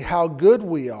collectively how good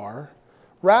we are.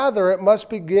 Rather, it must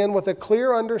begin with a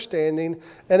clear understanding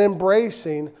and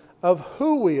embracing of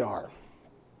who we are.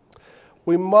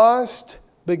 We must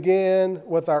begin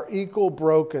with our equal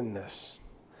brokenness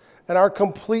and our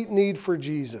complete need for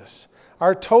Jesus,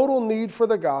 our total need for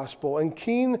the gospel, and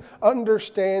keen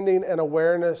understanding and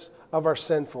awareness of our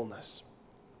sinfulness.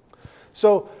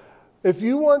 So, if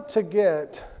you want to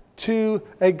get to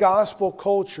a gospel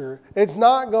culture, it's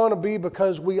not going to be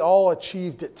because we all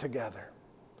achieved it together.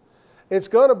 It's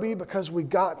going to be because we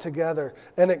got together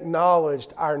and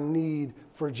acknowledged our need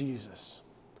for Jesus.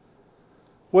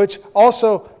 Which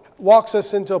also walks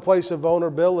us into a place of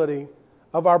vulnerability,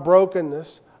 of our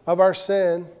brokenness, of our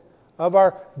sin, of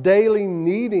our daily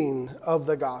needing of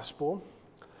the gospel.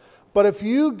 But if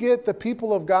you get the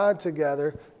people of God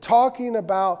together talking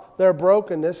about their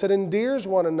brokenness, it endears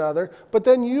one another, but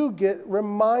then you get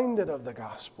reminded of the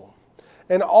gospel.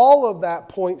 And all of that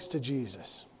points to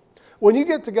Jesus. When you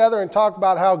get together and talk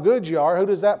about how good you are, who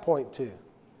does that point to?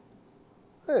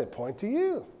 It points to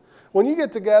you. When you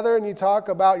get together and you talk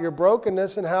about your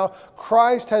brokenness and how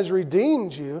Christ has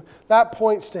redeemed you, that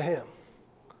points to Him.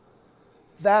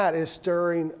 That is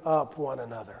stirring up one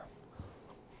another.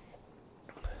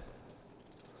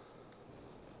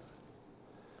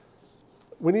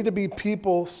 We need to be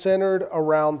people centered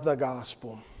around the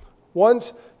gospel.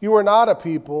 Once you were not a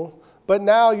people, but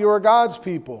now you are God's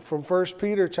people, from 1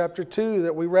 Peter chapter 2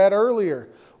 that we read earlier.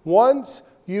 Once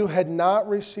you had not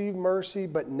received mercy,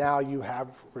 but now you have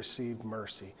received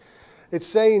mercy. It's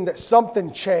saying that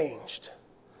something changed.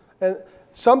 And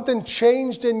something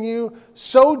changed in you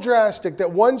so drastic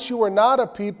that once you were not a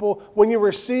people, when you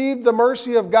received the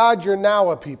mercy of God, you're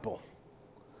now a people.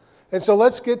 And so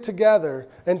let's get together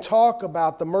and talk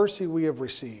about the mercy we have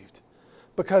received,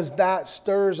 because that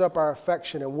stirs up our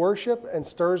affection and worship and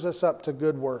stirs us up to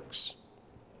good works.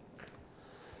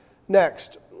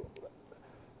 Next,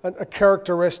 a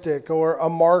characteristic or a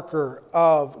marker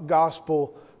of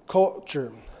gospel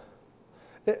culture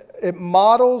It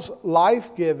models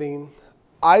life-giving,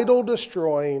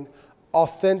 idol-destroying,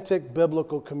 authentic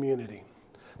biblical community.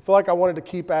 I feel like I wanted to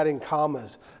keep adding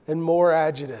commas and more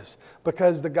adjectives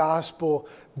because the gospel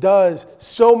does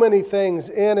so many things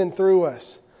in and through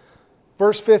us.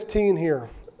 Verse 15 here,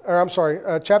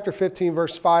 chapter 15,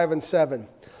 verse 5 and 7.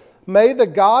 May the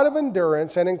God of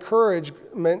endurance and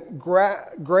encouragement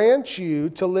grant you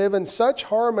to live in such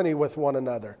harmony with one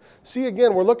another. See,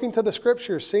 again, we're looking to the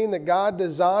scriptures, seeing that God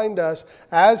designed us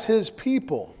as his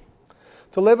people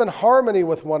to live in harmony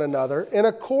with one another in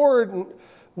accord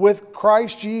with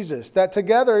Christ Jesus, that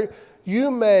together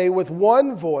you may with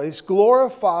one voice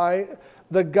glorify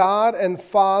the God and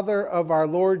Father of our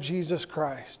Lord Jesus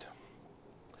Christ.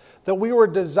 That we were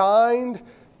designed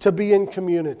to be in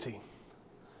community.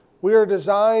 We are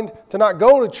designed to not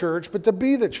go to church, but to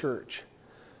be the church.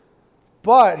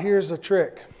 But here's the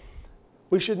trick.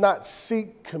 We should not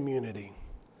seek community.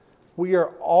 We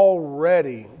are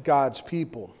already God's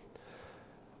people.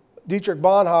 Dietrich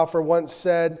Bonhoeffer once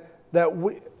said that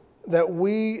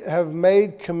we have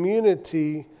made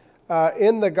community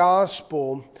in the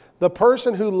gospel. The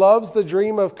person who loves the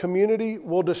dream of community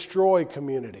will destroy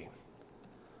community.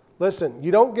 Listen,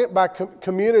 you don't get by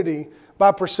community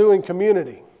by pursuing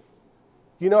community.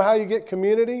 You know how you get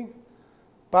community?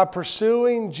 By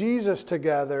pursuing Jesus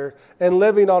together and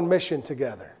living on mission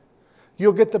together.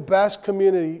 You'll get the best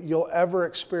community you'll ever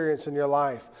experience in your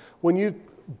life when you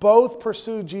both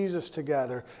pursue Jesus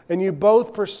together and you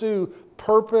both pursue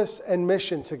purpose and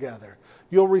mission together.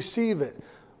 You'll receive it.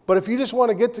 But if you just want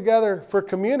to get together for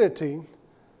community,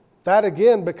 that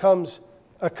again becomes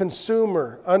a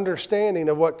consumer understanding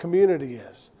of what community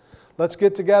is. Let's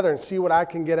get together and see what I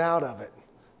can get out of it.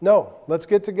 No, let's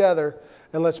get together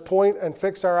and let's point and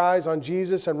fix our eyes on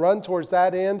Jesus and run towards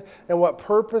that end and what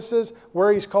purposes,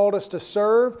 where he's called us to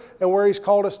serve and where he's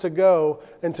called us to go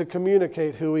and to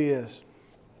communicate who he is.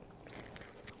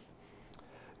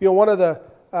 You know, one of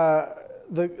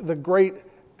the great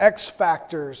X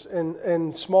factors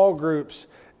in small groups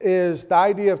is the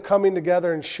idea of coming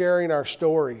together and sharing our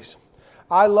stories.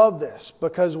 I love this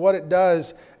because what it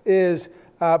does is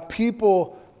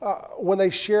people, when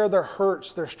they share their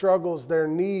hurts, their struggles, their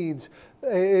needs,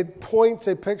 it points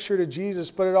a picture to Jesus,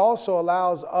 but it also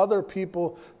allows other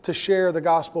people to share the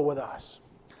gospel with us.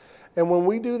 And when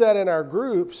we do that in our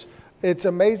groups, it's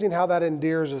amazing how that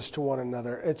endears us to one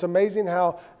another. It's amazing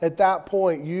how at that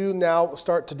point you now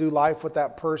start to do life with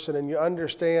that person and you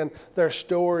understand their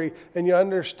story and you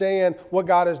understand what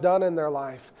God has done in their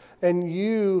life. And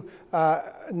you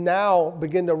now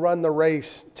begin to run the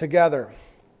race together.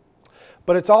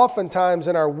 But it's oftentimes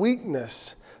in our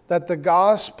weakness that the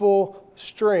gospel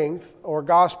strength or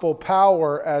gospel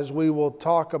power, as we will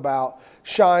talk about,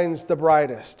 shines the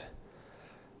brightest.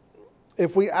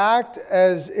 If we act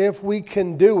as if we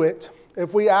can do it,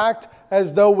 if we act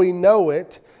as though we know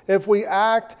it, if we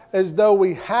act as though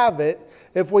we have it,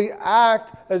 if we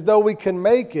act as though we can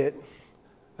make it,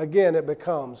 again, it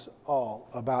becomes all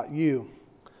about you.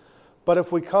 But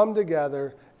if we come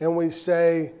together and we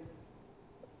say,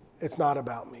 it's not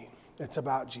about me, it's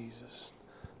about Jesus,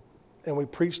 and we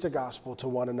preach the gospel to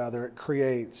one another, it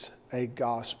creates a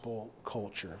gospel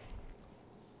culture.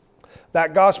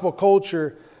 That gospel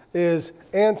culture is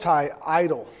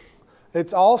anti-idol.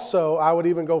 It's also, I would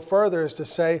even go further, is to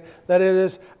say that it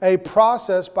is a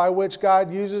process by which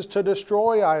God uses to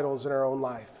destroy idols in our own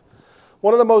life.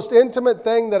 One of the most intimate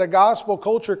things that a gospel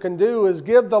culture can do is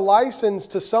give the license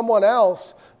to someone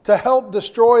else to help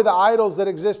destroy the idols that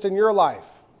exist in your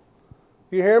life.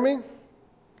 You hear me?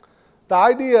 The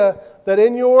idea that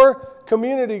in your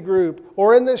community group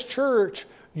or in this church,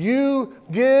 you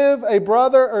give a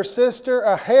brother or sister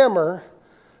a hammer,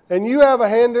 and you have a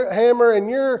hammer in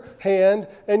your hand,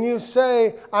 and you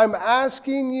say, I'm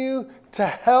asking you to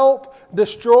help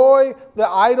destroy the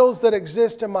idols that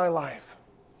exist in my life.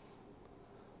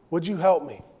 Would you help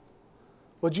me?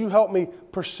 Would you help me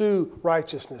pursue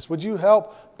righteousness? Would you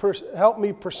help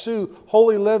me pursue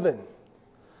holy living?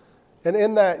 And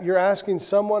in that, you're asking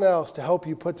someone else to help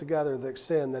you put together the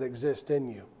sin that exists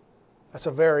in you. That's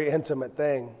a very intimate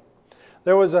thing.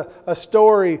 There was a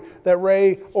story that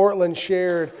Ray Ortland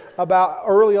shared about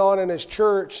early on in his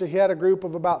church. He had a group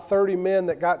of about 30 men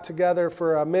that got together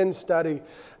for a men's study.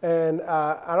 And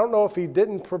I don't know if he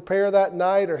didn't prepare that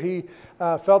night or he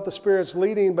felt the Spirit's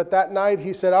leading, but that night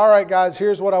he said, all right, guys,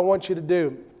 here's what I want you to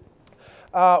do.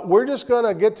 We're just going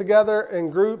to get together in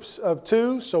groups of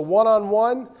 2, so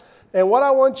one-on-one. And what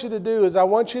I want you to do is I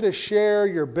want you to share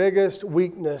your biggest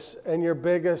weakness and your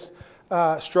biggest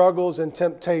struggles and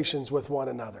temptations with one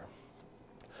another.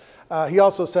 He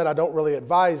also said, I don't really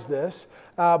advise this.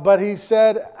 But he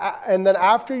said, and then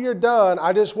after you're done,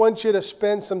 I just want you to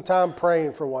spend some time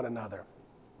praying for one another.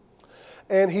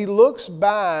 And he looks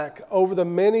back over the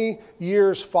many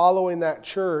years following that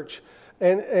church,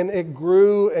 and it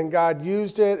grew, and God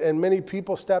used it, and many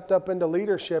people stepped up into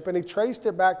leadership, and he traced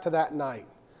it back to that night.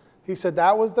 He said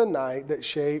that was the night that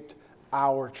shaped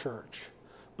our church,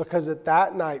 because at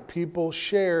that night people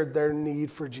shared their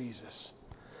need for Jesus,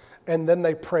 and then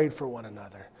they prayed for one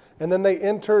another, and then they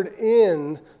entered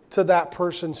into that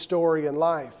person's story in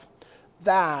life.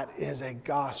 That is a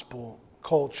gospel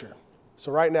culture.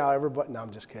 So right now, everybody, no,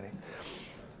 I'm just kidding.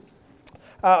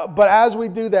 But as we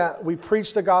do that, we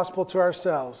preach the gospel to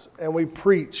ourselves, and we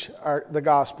preach the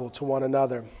gospel to one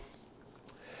another.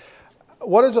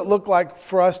 What does it look like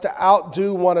for us to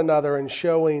outdo one another in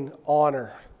showing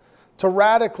honor, to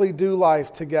radically do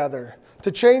life together,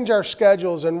 to change our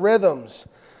schedules and rhythms,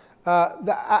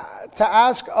 to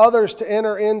ask others to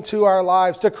enter into our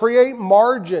lives, to create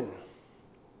margin?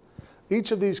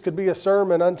 Each of these could be a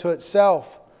sermon unto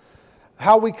itself.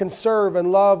 How we can serve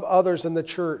and love others in the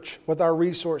church with our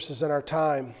resources and our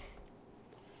time.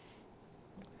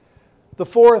 The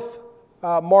fourth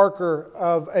marker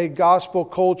of a gospel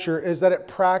culture is that it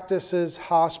practices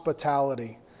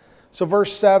hospitality. So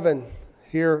verse 7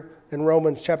 here in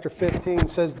Romans chapter 15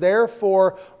 says,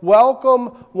 therefore welcome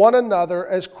one another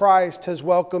as Christ has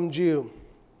welcomed you,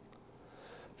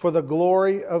 for the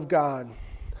glory of God.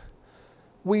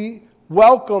 We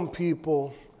welcome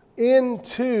people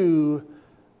into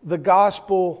the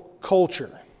gospel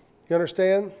culture. You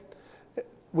understand?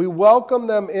 We welcome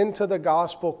them into the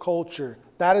gospel culture.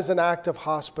 That is an act of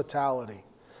hospitality.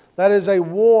 That is a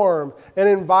warm and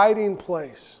inviting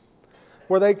place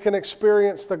where they can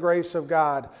experience the grace of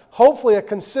God. Hopefully a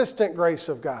consistent grace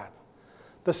of God.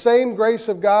 The same grace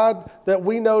of God that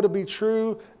we know to be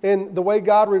true in the way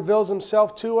God reveals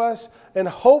himself to us, and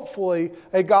hopefully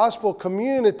a gospel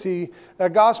community, a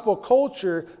gospel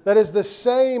culture that is the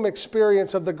same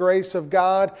experience of the grace of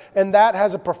God, and that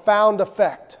has a profound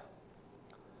effect.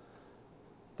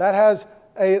 That has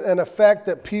an effect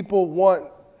that people want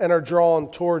and are drawn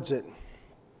towards it.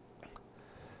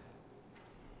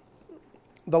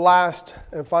 The last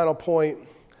and final point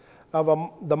of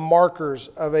the markers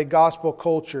of a gospel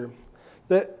culture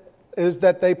is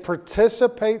that they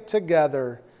participate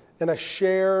together in a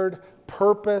shared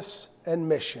purpose and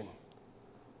mission.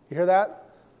 You hear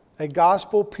that? A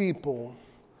gospel people,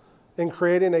 in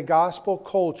creating a gospel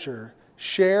culture,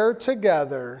 share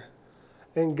together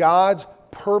in God's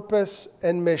purpose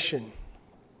and mission.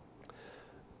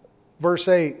 Verse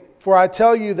 8, for I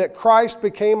tell you that Christ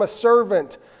became a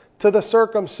servant to the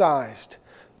circumcised,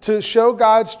 to show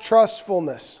God's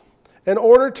trustfulness, in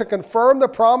order to confirm the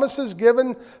promises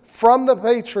given from the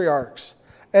patriarchs,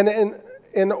 and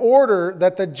in order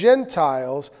that the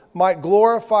Gentiles might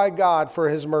glorify God for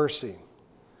his mercy.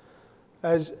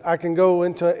 As I can go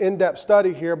into an in-depth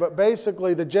study here, but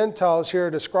basically the Gentiles here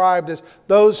are described as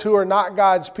those who are not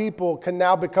God's people can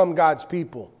now become God's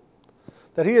people.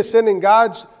 That he is sending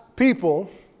God's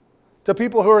people to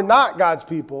people who are not God's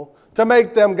people to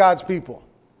make them God's people.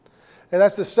 And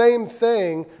that's the same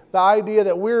thing, the idea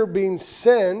that we're being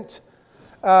sent,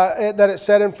 that it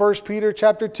said in 1 Peter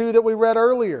chapter 2 that we read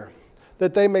earlier,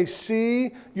 that they may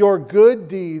see your good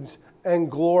deeds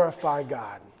and glorify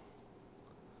God.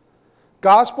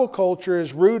 Gospel culture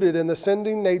is rooted in the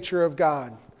sending nature of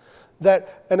God.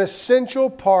 That an essential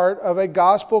part of a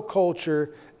gospel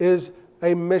culture is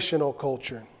a missional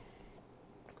culture.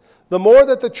 The more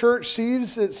that the church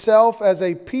sees itself as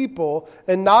a people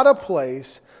and not a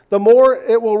place, the more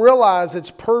it will realize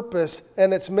its purpose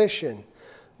and its mission.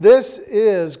 This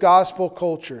is gospel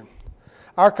culture.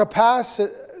 Our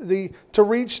capacity to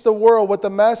reach the world with the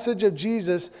message of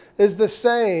Jesus is the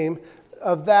same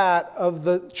of that of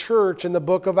the church in the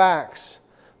book of Acts.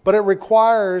 But it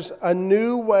requires a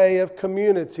new way of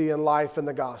community and life in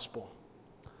the gospel.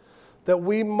 That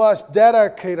we must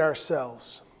dedicate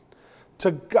ourselves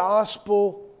to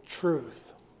gospel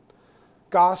truth,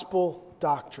 gospel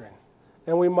doctrine.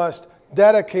 And we must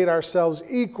dedicate ourselves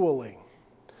equally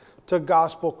to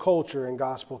gospel culture and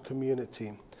gospel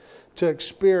community, to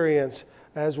experience,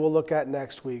 as we'll look at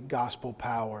next week, gospel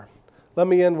power. Let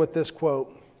me end with this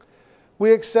quote.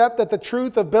 We accept that the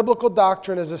truth of biblical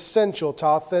doctrine is essential to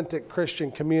authentic Christian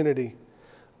community.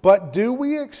 But do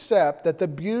we accept that the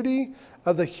beauty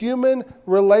of the human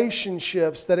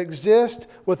relationships that exist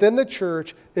within the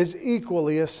church is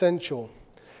equally essential?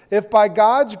 If by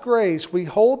God's grace we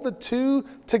hold the two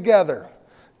together,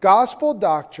 gospel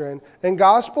doctrine and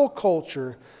gospel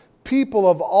culture, people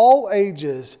of all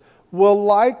ages will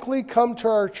likely come to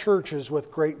our churches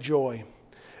with great joy.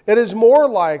 It is more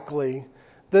likely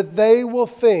that they will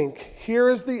think, here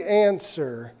is the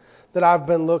answer that I've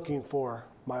been looking for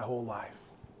my whole life.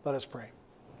 Let us pray.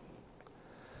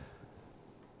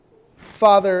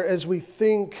 Father, as we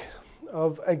think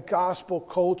of a gospel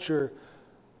culture,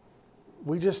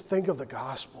 we just think of the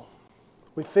gospel.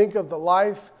 We think of the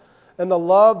life and the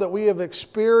love that we have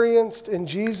experienced in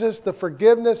Jesus, the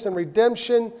forgiveness and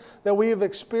redemption that we have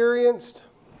experienced.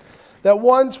 That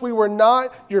once we were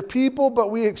not your people, but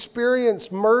we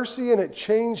experienced mercy and it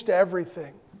changed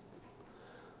everything.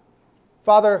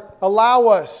 Father, allow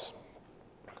us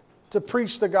to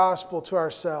preach the gospel to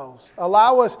ourselves.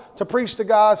 Allow us to preach the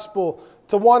gospel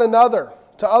to one another,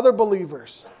 to other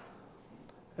believers.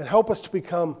 And help us to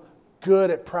become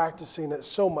good at practicing it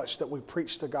so much that we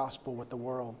preach the gospel with the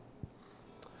world.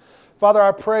 Father,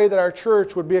 I pray that our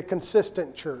church would be a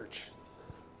consistent church.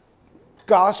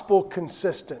 Gospel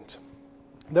consistent.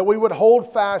 That we would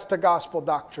hold fast to gospel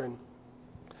doctrine.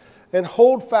 And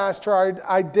hold fast to our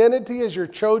identity as your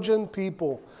chosen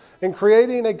people. In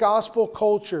creating a gospel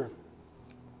culture.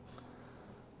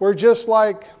 Where just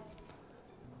like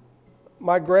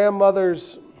my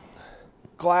grandmother's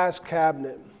glass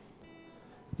cabinet,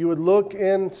 you would look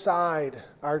inside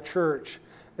our church,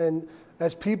 and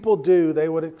as people do, they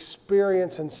would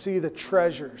experience and see the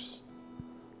treasures,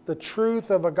 the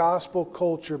truth of a gospel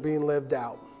culture being lived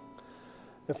out.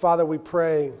 And Father, we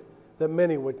pray that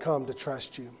many would come to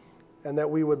trust you, and that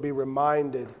we would be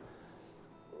reminded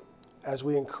as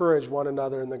we encourage one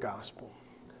another in the gospel.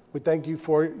 We thank you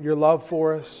for your love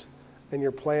for us and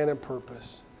your plan and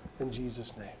purpose. In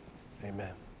Jesus' name,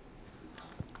 amen.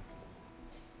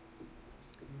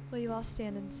 Will you all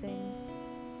stand and sing?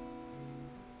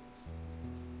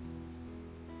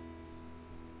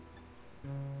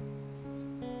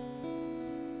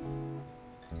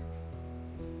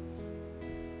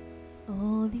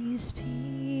 All these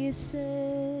pieces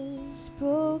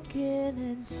broken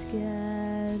and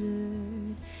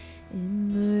scattered,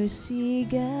 in mercy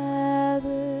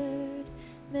gathered,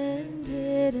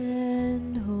 mended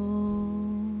and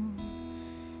whole,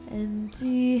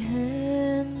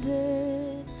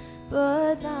 empty-handed,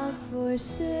 but not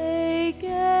forsaken.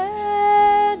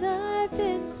 I've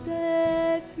been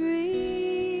set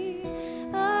free.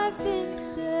 I've been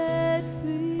set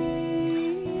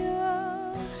free.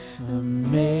 Oh.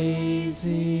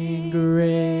 Amazing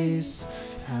grace,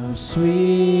 how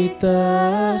sweet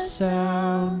the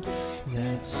sound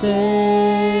that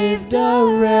saved a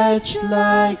wretch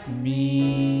like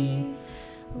me.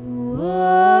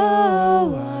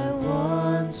 Oh, I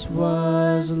once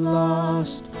was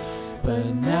lost, but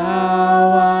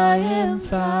now I am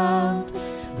found.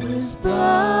 Was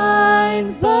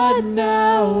blind, but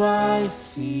now I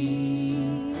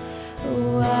see.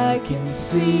 Oh, I can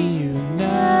see you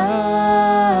now.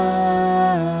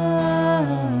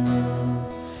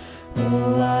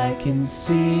 Oh, I can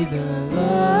see the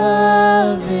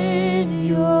love in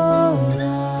your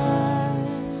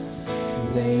eyes,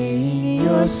 laying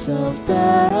yourself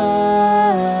down,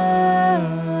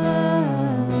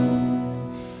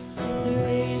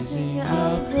 raising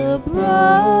up the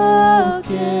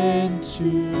broken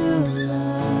to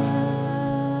life.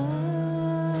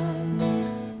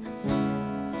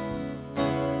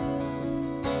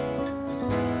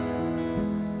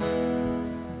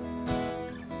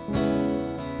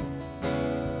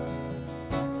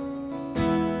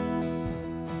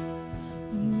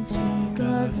 You take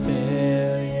our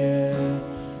failure,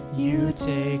 you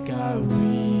take our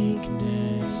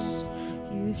weakness,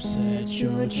 you set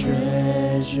your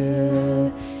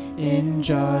treasure in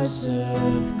jars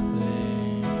of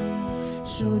clay.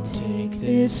 So take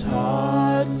this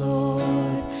heart,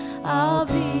 Lord, I'll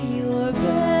be your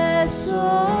vessel,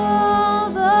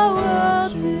 the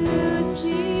world to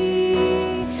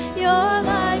see your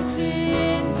life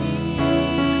in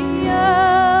me.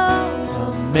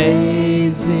 Oh.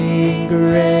 Amazing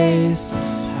grace,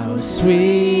 how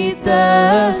sweet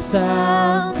the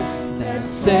sound that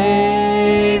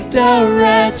saved a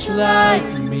wretch like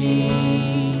me.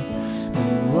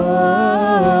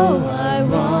 Oh, I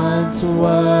once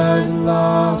was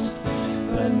lost,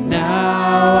 but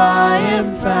now I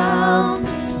am found.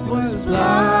 Was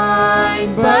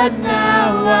blind, but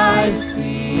now I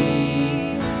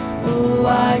see. Oh,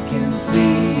 I can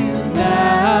see you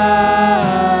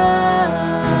now.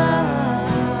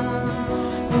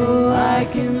 Oh, I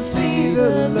can see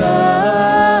the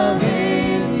love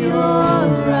in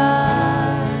your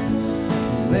eyes,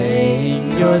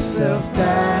 laying yourself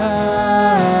down,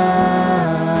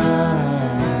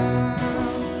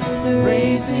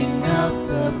 raising up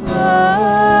the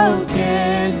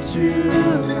broken to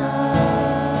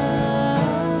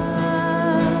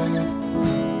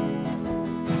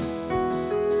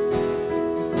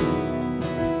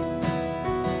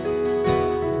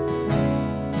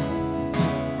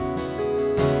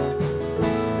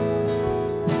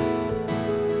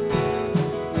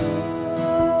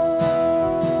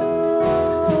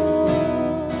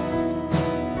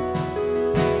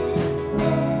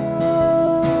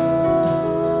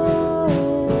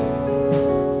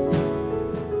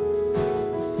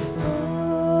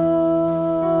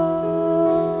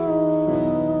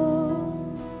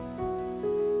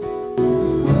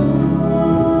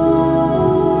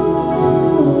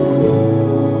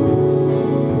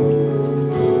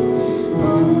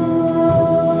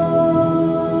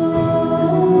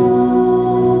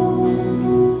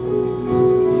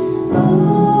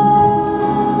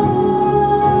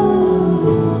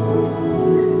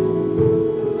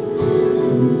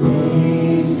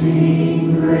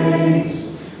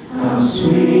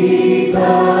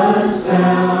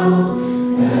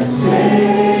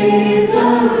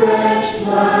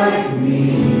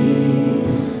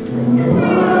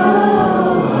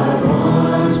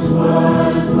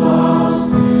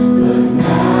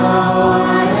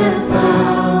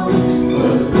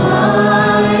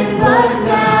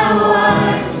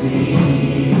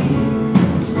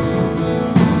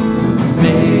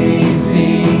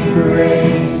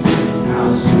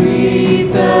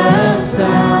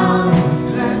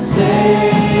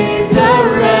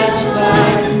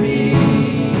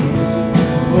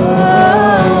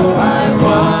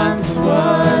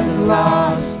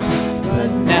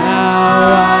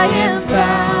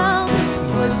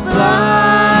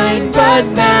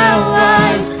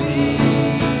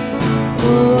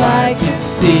I can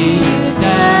see you now.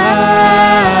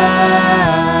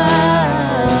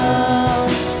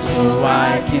 Oh,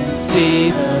 I can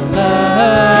see the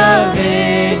love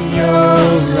in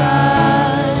your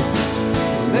eyes,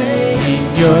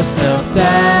 laying yourself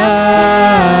down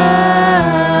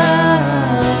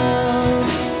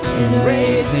and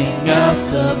raising up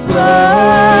the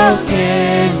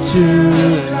broken to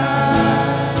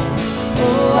life.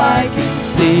 Oh, I can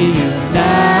see you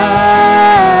now.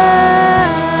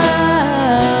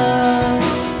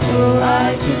 Oh,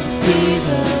 I can see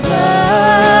the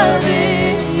love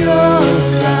in your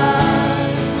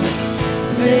eyes,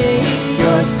 laying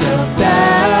yourself down,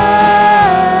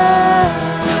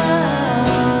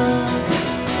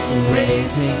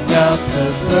 raising up the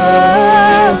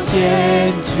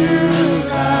broken to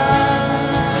life.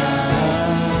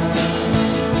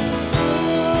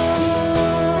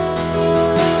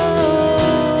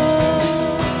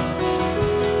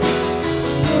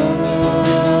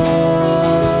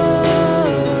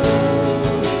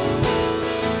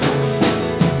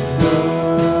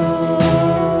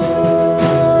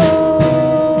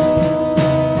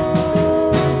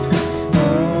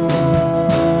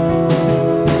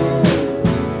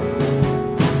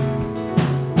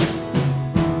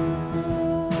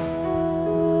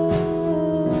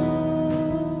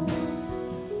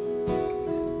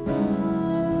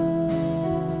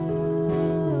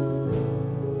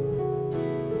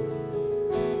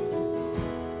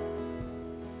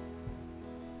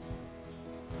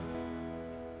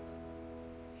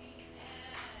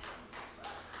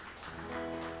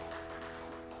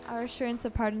 Our assurance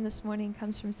of pardon this morning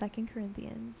comes from 2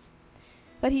 Corinthians.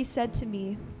 But he said to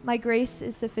me, "My grace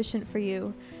is sufficient for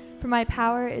you, for my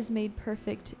power is made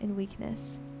perfect in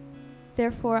weakness.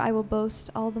 Therefore I will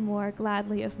boast all the more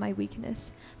gladly of my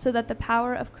weakness, so that the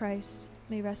power of Christ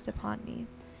may rest upon me.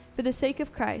 For the sake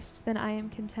of Christ, then I am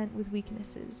content with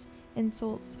weaknesses,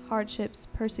 insults, hardships,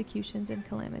 persecutions, and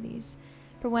calamities.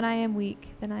 For when I am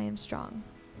weak, then I am strong."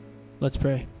 Let's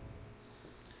pray.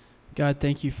 God,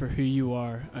 thank you for who you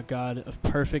are, a God of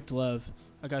perfect love,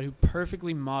 a God who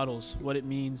perfectly models what it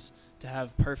means to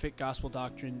have perfect gospel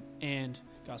doctrine and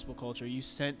gospel culture. You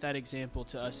sent that example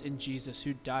to us in Jesus,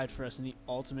 who died for us in the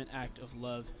ultimate act of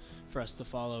love for us to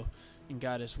follow. And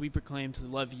God, as we proclaim to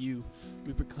love you,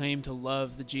 we proclaim to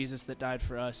love the Jesus that died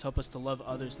for us. Help us to love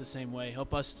others the same way.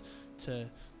 Help us to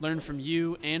learn from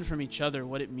you and from each other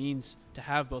what it means to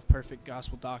have both perfect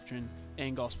gospel doctrine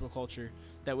and gospel culture.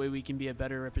 That way we can be a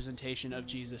better representation of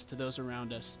Jesus to those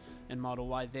around us and model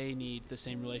why they need the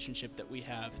same relationship that we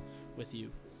have with you.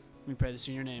 We pray this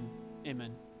in your name.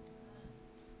 Amen.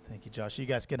 Thank you, Josh. You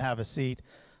guys can have a seat.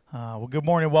 Well, good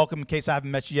morning. Welcome. In case I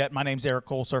haven't met you yet, my name's Eric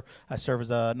Colser. I serve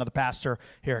as another pastor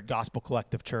here at Gospel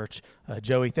Collective Church.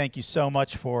 Joey, thank you so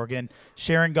much for, again,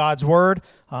 sharing God's Word.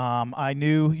 I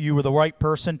knew you were the right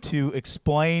person to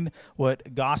explain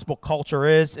what gospel culture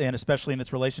is, and especially in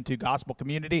its relation to gospel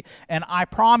community. And I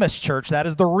promise, church, that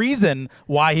is the reason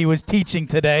why he was teaching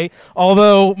today,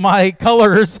 although my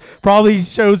colors probably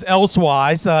shows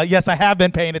elsewise. Yes, I have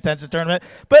been paying attention to the tournament,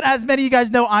 but as many of you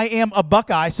guys know, I am a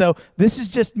Buckeye, so this is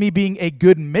just me being a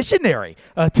good missionary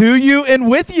to you and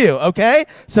with you, okay?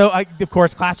 So I, of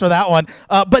course, claps for that one.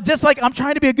 But just like I'm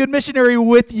trying to be a good missionary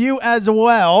with you as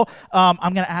well, I'm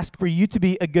going to ask for you to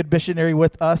be a good missionary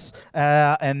with us,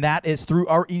 and that is through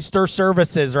our Easter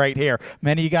services right here.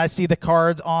 Many of you guys see the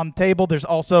cards on the table. There's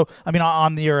also,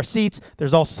 on your seats,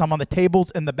 there's also some on the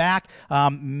tables in the back.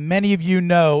 Many of you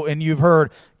know and you've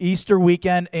heard Easter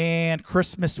weekend and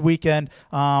Christmas weekend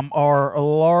are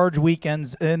large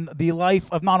weekends in the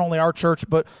life of not only our church,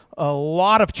 but a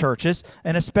lot of churches,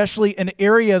 and especially in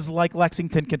areas like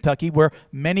Lexington, Kentucky, where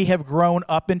many have grown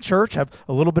up in church, have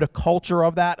a little bit of culture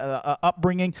of that,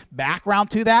 upbringing,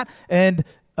 background to that, and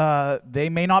they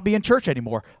may not be in church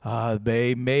anymore.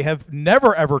 They may have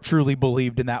never, ever truly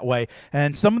believed in that way.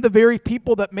 And some of the very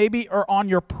people that maybe are on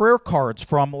your prayer cards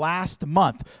from last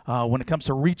month when it comes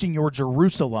to reaching your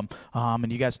Jerusalem,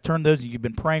 and you guys turn those, and you've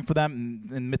been praying for them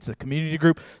in the midst of a community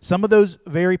group, some of those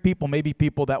very people may be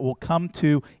people that will come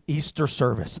to Easter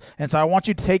service. And so I want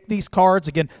you to take these cards.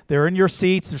 Again, they're in your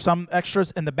seats. There's some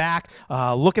extras in the back.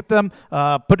 Look at them.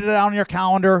 Put it on your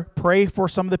calendar. Pray for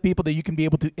some of the people that you can be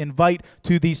able to invite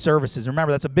to these services.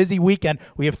 Remember, that's a busy weekend.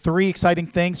 We have three exciting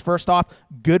things. First off,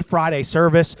 Good Friday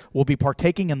service. We'll be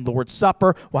partaking in the Lord's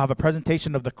Supper. We'll have a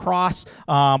presentation of the cross.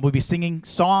 We'll be singing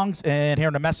songs and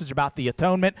hearing a message about the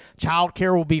atonement. Child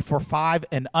care will be for 5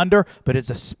 and under, but it's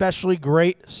especially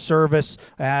great service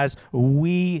as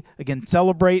we, again,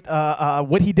 celebrate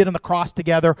what he did on the cross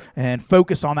together and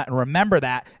focus on that and remember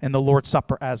that in the Lord's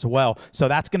Supper as well. So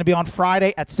that's going to be on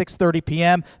Friday at 6:30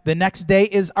 p.m. Then The next day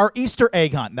is our Easter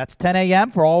egg hunt. That's 10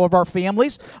 a.m. for all of our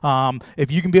families. If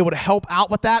you can be able to help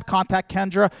out with that, contact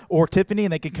Kendra or Tiffany,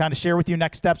 and they can kind of share with you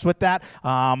next steps with that.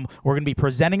 We're going to be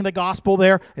presenting the gospel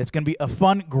there. It's going to be a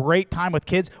fun, great time with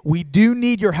kids. We do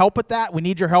need your help with that. We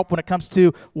need your help when it comes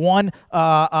to, one,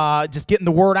 just getting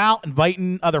the word out,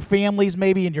 inviting other families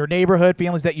maybe in your neighborhood,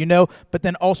 families that you know, but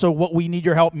then also what we need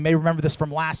your help. You may remember this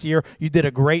from last year. You did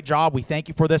a great job. We thank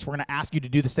you for this. We're going to ask you to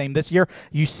do the same this year.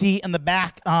 You see in the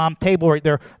back table right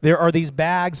there are these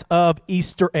bags of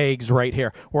Easter eggs right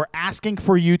here. We're asking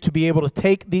for you to be able to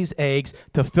take these eggs,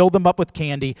 to fill them up with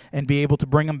candy, and be able to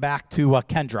bring them back to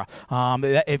Kendra.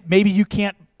 If maybe you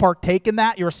can't partake in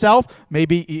that yourself,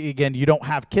 maybe again you don't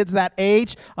have kids that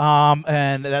age,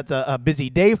 and that's a busy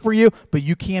day for you, but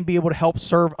you can be able to help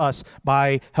serve us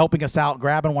by helping us out,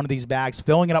 grabbing one of these bags,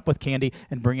 filling it up with candy,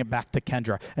 and bringing it back to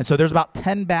Kendra. And so there's about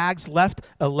 10 bags left,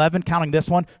 11 counting this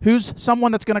one. Who's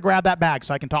someone that's going to grab that bag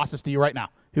so I can toss this to you right now?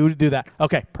 Who would do that?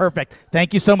 Okay, perfect.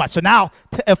 Thank you so much. So now,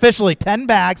 officially, 10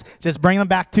 bags. Just bring them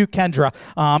back to Kendra,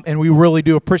 and we really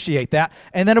do appreciate that.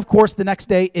 And then, of course, the next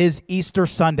day is Easter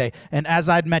Sunday. And as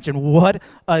I'd mentioned, what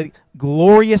a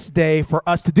glorious day for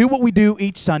us to do what we do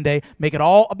each Sunday, make it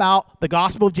all about the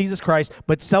gospel of Jesus Christ,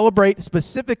 but celebrate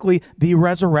specifically the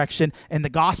resurrection. And the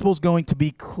gospel is going to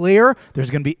be clear. There's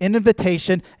going to be an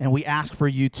invitation, and we ask for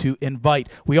you to invite.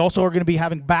 We also are going to be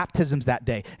having baptisms that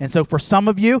day. And so for some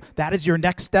of you, that is your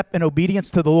next step in obedience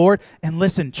to the Lord. And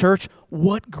listen, church,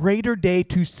 what greater day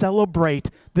to celebrate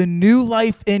the new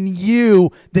life in you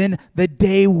than the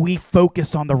day we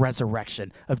focus on the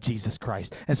resurrection of Jesus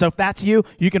Christ. And so if that's you,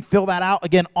 you can fill that out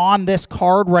again on this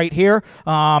card right here.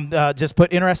 Just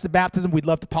put interested baptism. We'd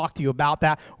love to talk to you about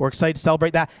that. We're excited to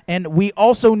celebrate that. And we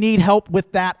also need help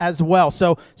with that as well.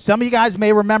 So some of you guys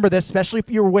may remember this, especially if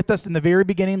you were with us in the very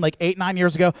beginning, like 8-9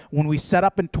 years ago, when we set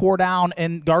up and tore down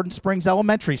in Garden Springs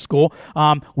Elementary School.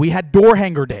 We had door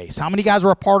hanger days. How many guys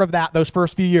were a part of that those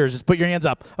first few years? Just put your hands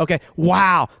up. Okay.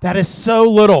 Wow. That is so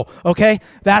little. Okay.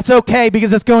 That's okay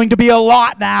because it's going to be a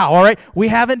lot now. All right. We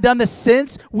haven't done this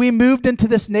since we moved into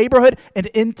this neighborhood and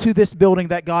into this building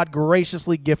that God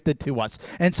graciously gifted to us.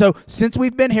 And so since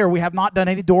we've been here, we have not done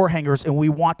any door hangers, and we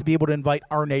want to be able to invite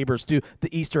our neighbors to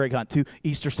the Easter egg hunt, to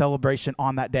Easter celebration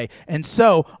on that day. And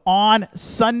so on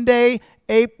Sunday,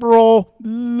 April,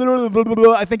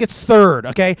 I think it's 3rd,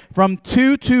 okay? From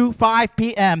 2 to 5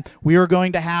 p.m., we are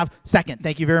going to have,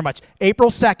 thank you very much. April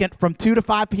 2nd, from 2 to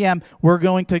 5 p.m., we're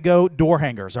going to go door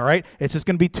hangers, all right? It's just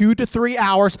going to be 2 to 3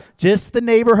 hours, just the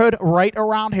neighborhood right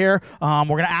around here. We're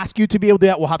going to ask you to be able to do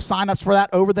that. We'll have sign-ups for that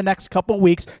over the next couple of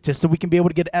weeks, just so we can be able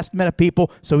to get an estimate of people,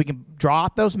 so we can draw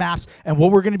out those maps. And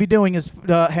what we're going to be doing is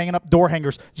hanging up door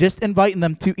hangers, just inviting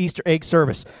them to Easter egg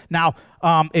service. Now,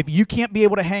 if you can't be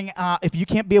able to if you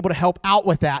can't be able to help out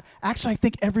with that, actually, I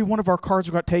think every one of our cards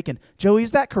got taken. Joey,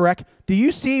 is that correct? Do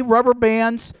you see rubber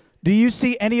bands? Do you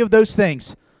see any of those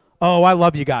things? Oh, I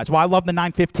love you guys. Well, I love the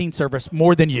 9:15 service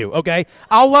more than you, okay?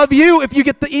 I'll love you if you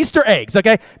get the Easter eggs,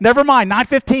 okay? Never mind.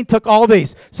 9:15 took all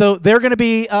these. So they're going to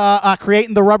be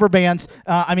creating the rubber bands,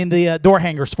 the door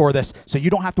hangers for this, so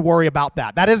you don't have to worry about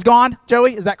that. That is gone,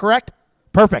 Joey? Is that correct?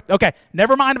 Perfect. Okay.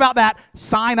 Never mind about that.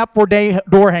 Sign up for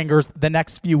door hangers the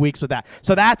next few weeks with that.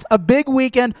 So that's a big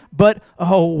weekend, but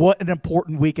oh, what an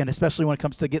important weekend, especially when it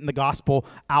comes to getting the gospel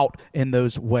out in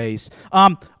those ways.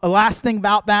 A last thing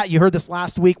about that, you heard this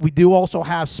last week, we do also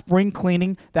have spring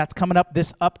cleaning that's coming up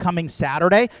this upcoming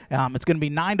Saturday. It's going to be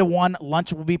 9 to 1.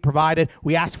 Lunch will be provided.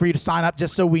 We ask for you to sign up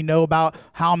just so we know about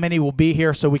how many will be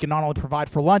here, so we can not only provide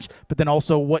for lunch, but then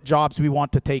also what jobs we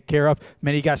want to take care of.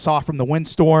 Many of you guys saw from the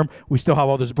windstorm, we still have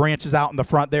all those branches out in the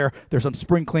front there. There's some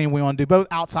spring cleaning we want to do, both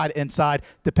outside and inside.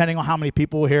 Depending on how many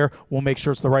people are here, we'll make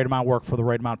sure it's the right amount of work for the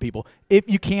right amount of people. If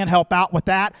you can help out with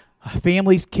that,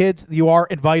 families, kids, you are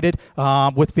invited.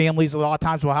 With families, a lot of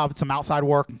times we'll have some outside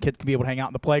work, and kids can be able to hang out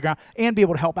in the playground and be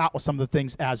able to help out with some of the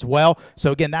things as well.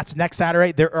 So again, that's next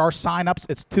Saturday. There are sign-ups.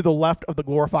 It's to the left of the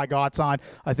Glorify God sign,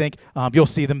 I think. You'll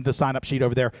see them, the sign-up sheet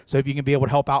over there. So if you can be able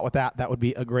to help out with that, that would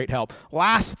be a great help.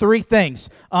 Last 3 things.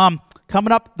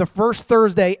 Coming up the first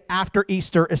Thursday after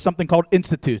Easter is something called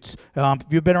Institutes. If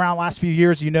you've been around the last few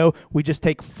years, you know we just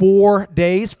take 4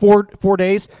 days, 4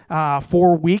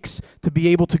 weeks to be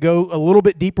able to go a little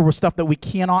bit deeper with stuff that we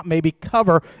cannot maybe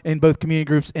cover in both community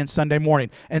groups and Sunday morning.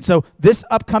 And so this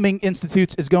upcoming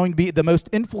Institutes is going to be the most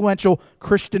influential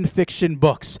Christian fiction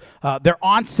books. They're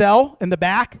on sale in the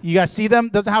back. You guys see them.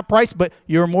 Doesn't have a price, but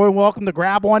you're more than welcome to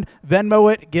grab one,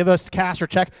 Venmo it, give us cash or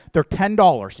check. They're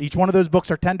 $10. Each one of those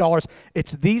books are $10.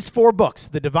 It's these 4 books: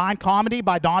 The Divine Comedy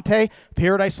by Dante,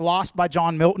 Paradise Lost by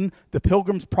John Milton, The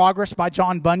Pilgrim's Progress by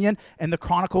John Bunyan, and The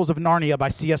Chronicles of Narnia by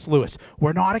C.S. Lewis.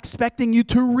 We're not expecting you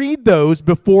to read those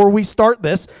before we start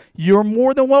this. You're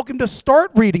more than welcome to start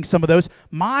reading some of those.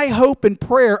 My hope and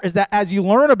prayer is that as you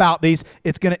learn about these,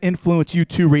 it's going to influence you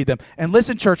to read them. And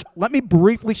listen, church, let me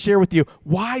briefly share with you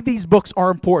why these books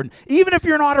are important. Even if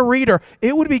you're not a reader,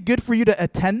 it would be good for you to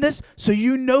attend this so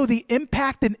you know the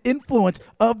impact and influence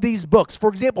of these books. For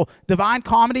example, Divine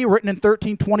Comedy, written in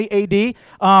 1320 AD,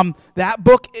 that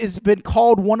book has been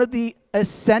called one of the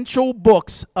essential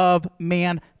books of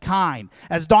mankind.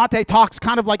 As Dante talks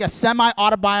kind of like a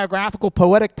semi-autobiographical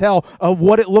poetic tale of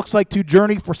what it looks like to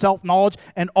journey for self-knowledge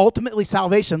and ultimately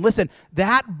salvation. Listen,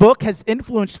 that book has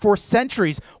influenced for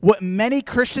centuries what many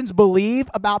Christians believe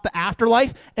about the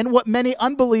afterlife and what many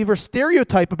unbelievers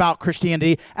stereotype about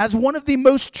Christianity as one of the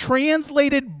most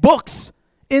translated books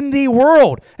in the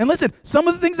world. And listen, some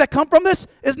of the things that come from this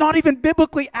is not even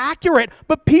biblically accurate,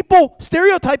 but people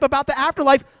stereotype about the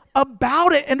afterlife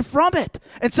about it and from it.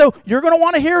 And so you're going to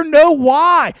want to know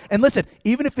why. And listen,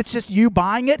 even if it's just you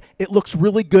buying it, it looks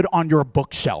really good on your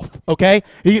bookshelf, okay?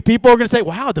 People are going to say,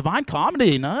 wow, Divine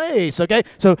Comedy, nice, okay?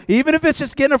 So even if it's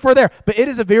just getting it for there, but it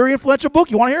is a very influential book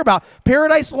you want to hear about.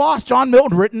 Paradise Lost, John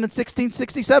Milton, written in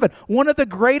 1667, one of the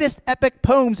greatest epic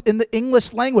poems in the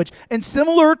English language. And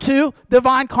similar to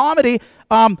Divine Comedy,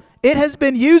 it has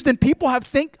been used, and people have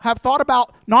thought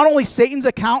about not only Satan's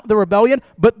account, the rebellion,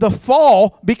 but the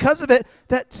fall because of it,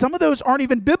 that some of those aren't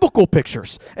even biblical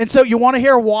pictures. And so you want to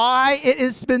hear why it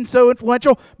has been so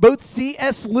influential. Both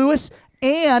C.S. Lewis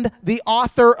and the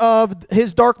author of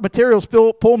his Dark Materials,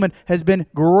 Philip Pullman, has been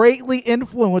greatly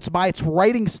influenced by its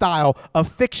writing style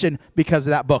of fiction because of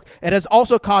that book. It has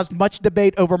also caused much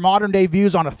debate over modern-day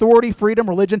views on authority, freedom,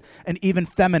 religion, and even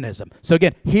feminism. So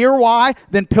again, hear why,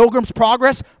 then Pilgrim's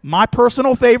Progress, my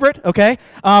personal favorite, okay?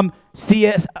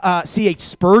 C.H.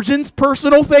 Spurgeon's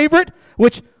personal favorite,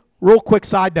 which, real quick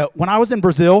side note, when I was in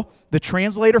Brazil, the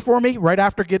translator for me, right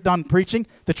after I get done preaching,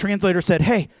 the translator said,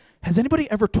 hey, has anybody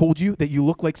ever told you that you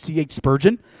look like C.H.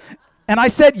 Spurgeon? And I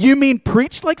said, you mean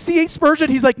preach like C.H. Spurgeon?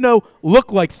 He's like, no,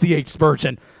 look like C.H.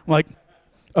 Spurgeon. I'm like,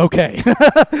 okay.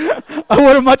 I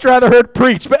would have much rather heard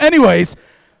preach. But anyways,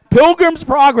 Pilgrim's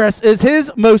Progress is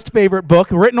his most favorite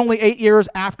book, written only 8 years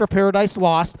after Paradise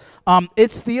Lost.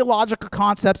 Its theological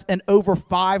concepts and over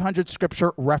 500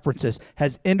 scripture references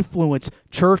has influenced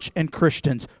church and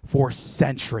Christians for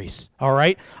centuries, all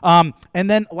right? And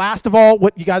then last of all,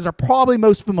 what you guys are probably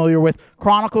most familiar with,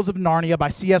 Chronicles of Narnia by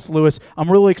C.S. Lewis.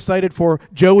 I'm really excited for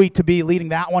Joey to be leading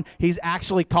that one. He's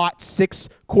actually taught 6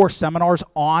 course seminars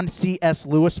on C.S.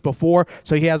 Lewis before,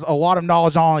 so he has a lot of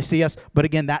knowledge on only C.S., but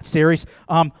again, that series.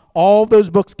 All those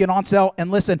books get on sale,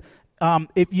 and listen,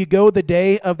 if you go the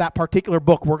day of that particular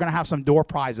book, we're going to have some door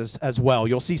prizes as well.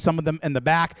 You'll see some of them in the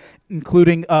back,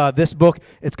 including this book.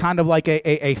 It's kind of like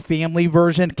a family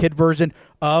version, kid version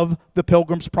of the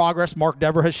Pilgrim's Progress. Mark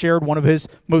Dever has shared one of his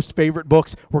most favorite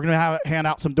books. We're going to hand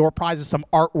out some door prizes, some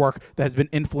artwork that has been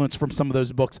influenced from some of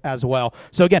those books as well.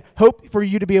 So again, hope for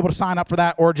you to be able to sign up for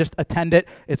that or just attend it.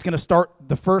 It's going to start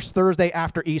the first Thursday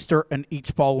after Easter and each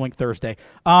following Thursday.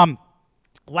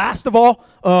 Last of all,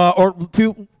 or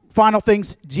two final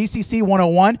things, GCC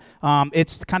 101.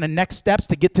 It's kind of next steps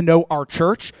to get to know our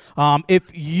church. If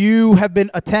you have been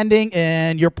attending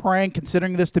and you're praying,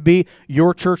 considering this to be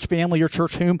your church family, your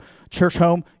church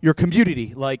home, your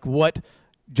community, like what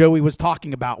Joey was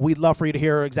talking about, we'd love for you to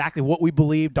hear exactly what we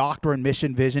believe, doctrine,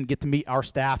 mission, vision, get to meet our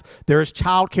staff. There is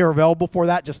childcare available for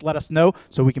that. Just let us know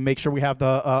so we can make sure we have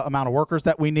the amount of workers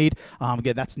that we need.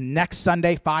 Again, that's next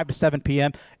Sunday, 5 to 7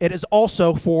 p.m. It is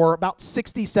also for about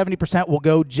 60, 70% will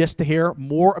go just to hear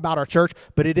more about our church,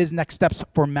 but it is next steps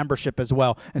for membership as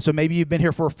well. And so maybe you've been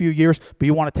here for a few years, but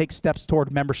you want to take steps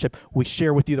toward membership. We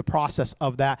share with you the process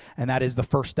of that, and that is the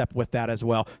first step with that as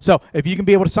well. So if you can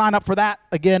be able to sign up for that,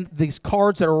 again, these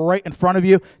cards that are right in front of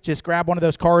you, just grab one of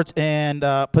those cards and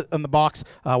put in the box.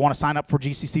 Want to sign up for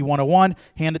GCC 101,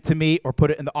 hand it to me, or put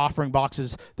it in the offering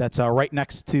boxes that's right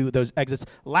next to those exits.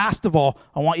 Last of all,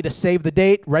 I want you to save the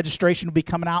date. Registration will be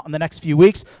coming out in the next few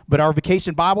weeks, but our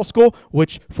Vacation Bible School,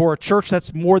 which for a church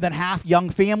that's more than half young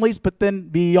families, but then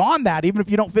beyond that, even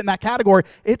if you don't fit in that category,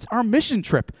 it's our mission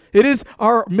trip. It is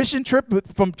our mission trip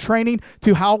from training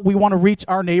to how we want to reach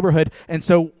our neighborhood. And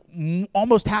so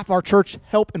almost half our church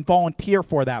help and volunteer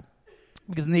for that.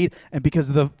 because of the need and because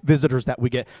of the visitors that we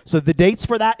get. So the dates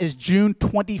for that is June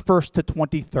 21st to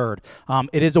 23rd.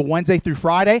 It is a Wednesday through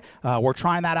Friday. We're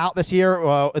trying that out this year.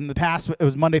 In the past, it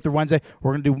was Monday through Wednesday.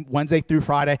 We're going to do Wednesday through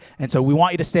Friday. And so we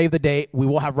want you to save the date. We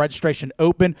will have registration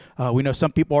open. We know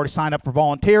some people already signed up for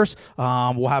volunteers.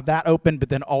 We'll have that open, but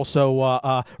then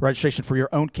also registration for your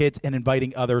own kids and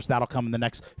inviting others. That'll come in the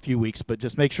next few weeks. But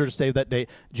just make sure to save that date,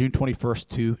 June 21st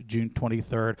to June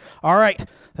 23rd. All right.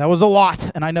 That was a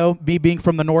lot. And I know me being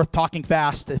from the north talking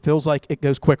fast, it feels like it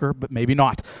goes quicker, but maybe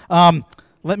not.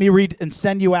 Let me read and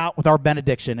send you out with our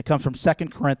benediction. It comes from 2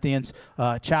 Corinthians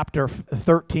chapter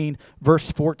 13,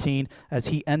 verse 14, as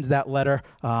he ends that letter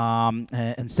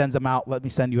and sends them out. Let me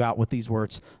send you out with these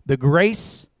words. The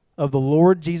grace of the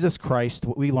Lord Jesus Christ,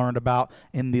 what we learned about,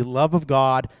 in the love of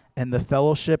God and the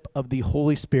fellowship of the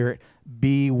Holy Spirit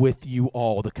be with you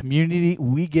all. The community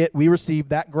we receive,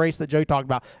 that grace that Joey talked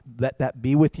about, let that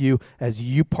be with you as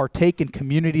you partake in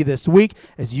community this week,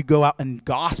 as you go out and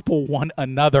gospel one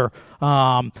another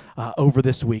over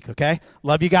this week, okay?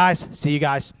 Love you guys. See you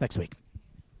guys next week.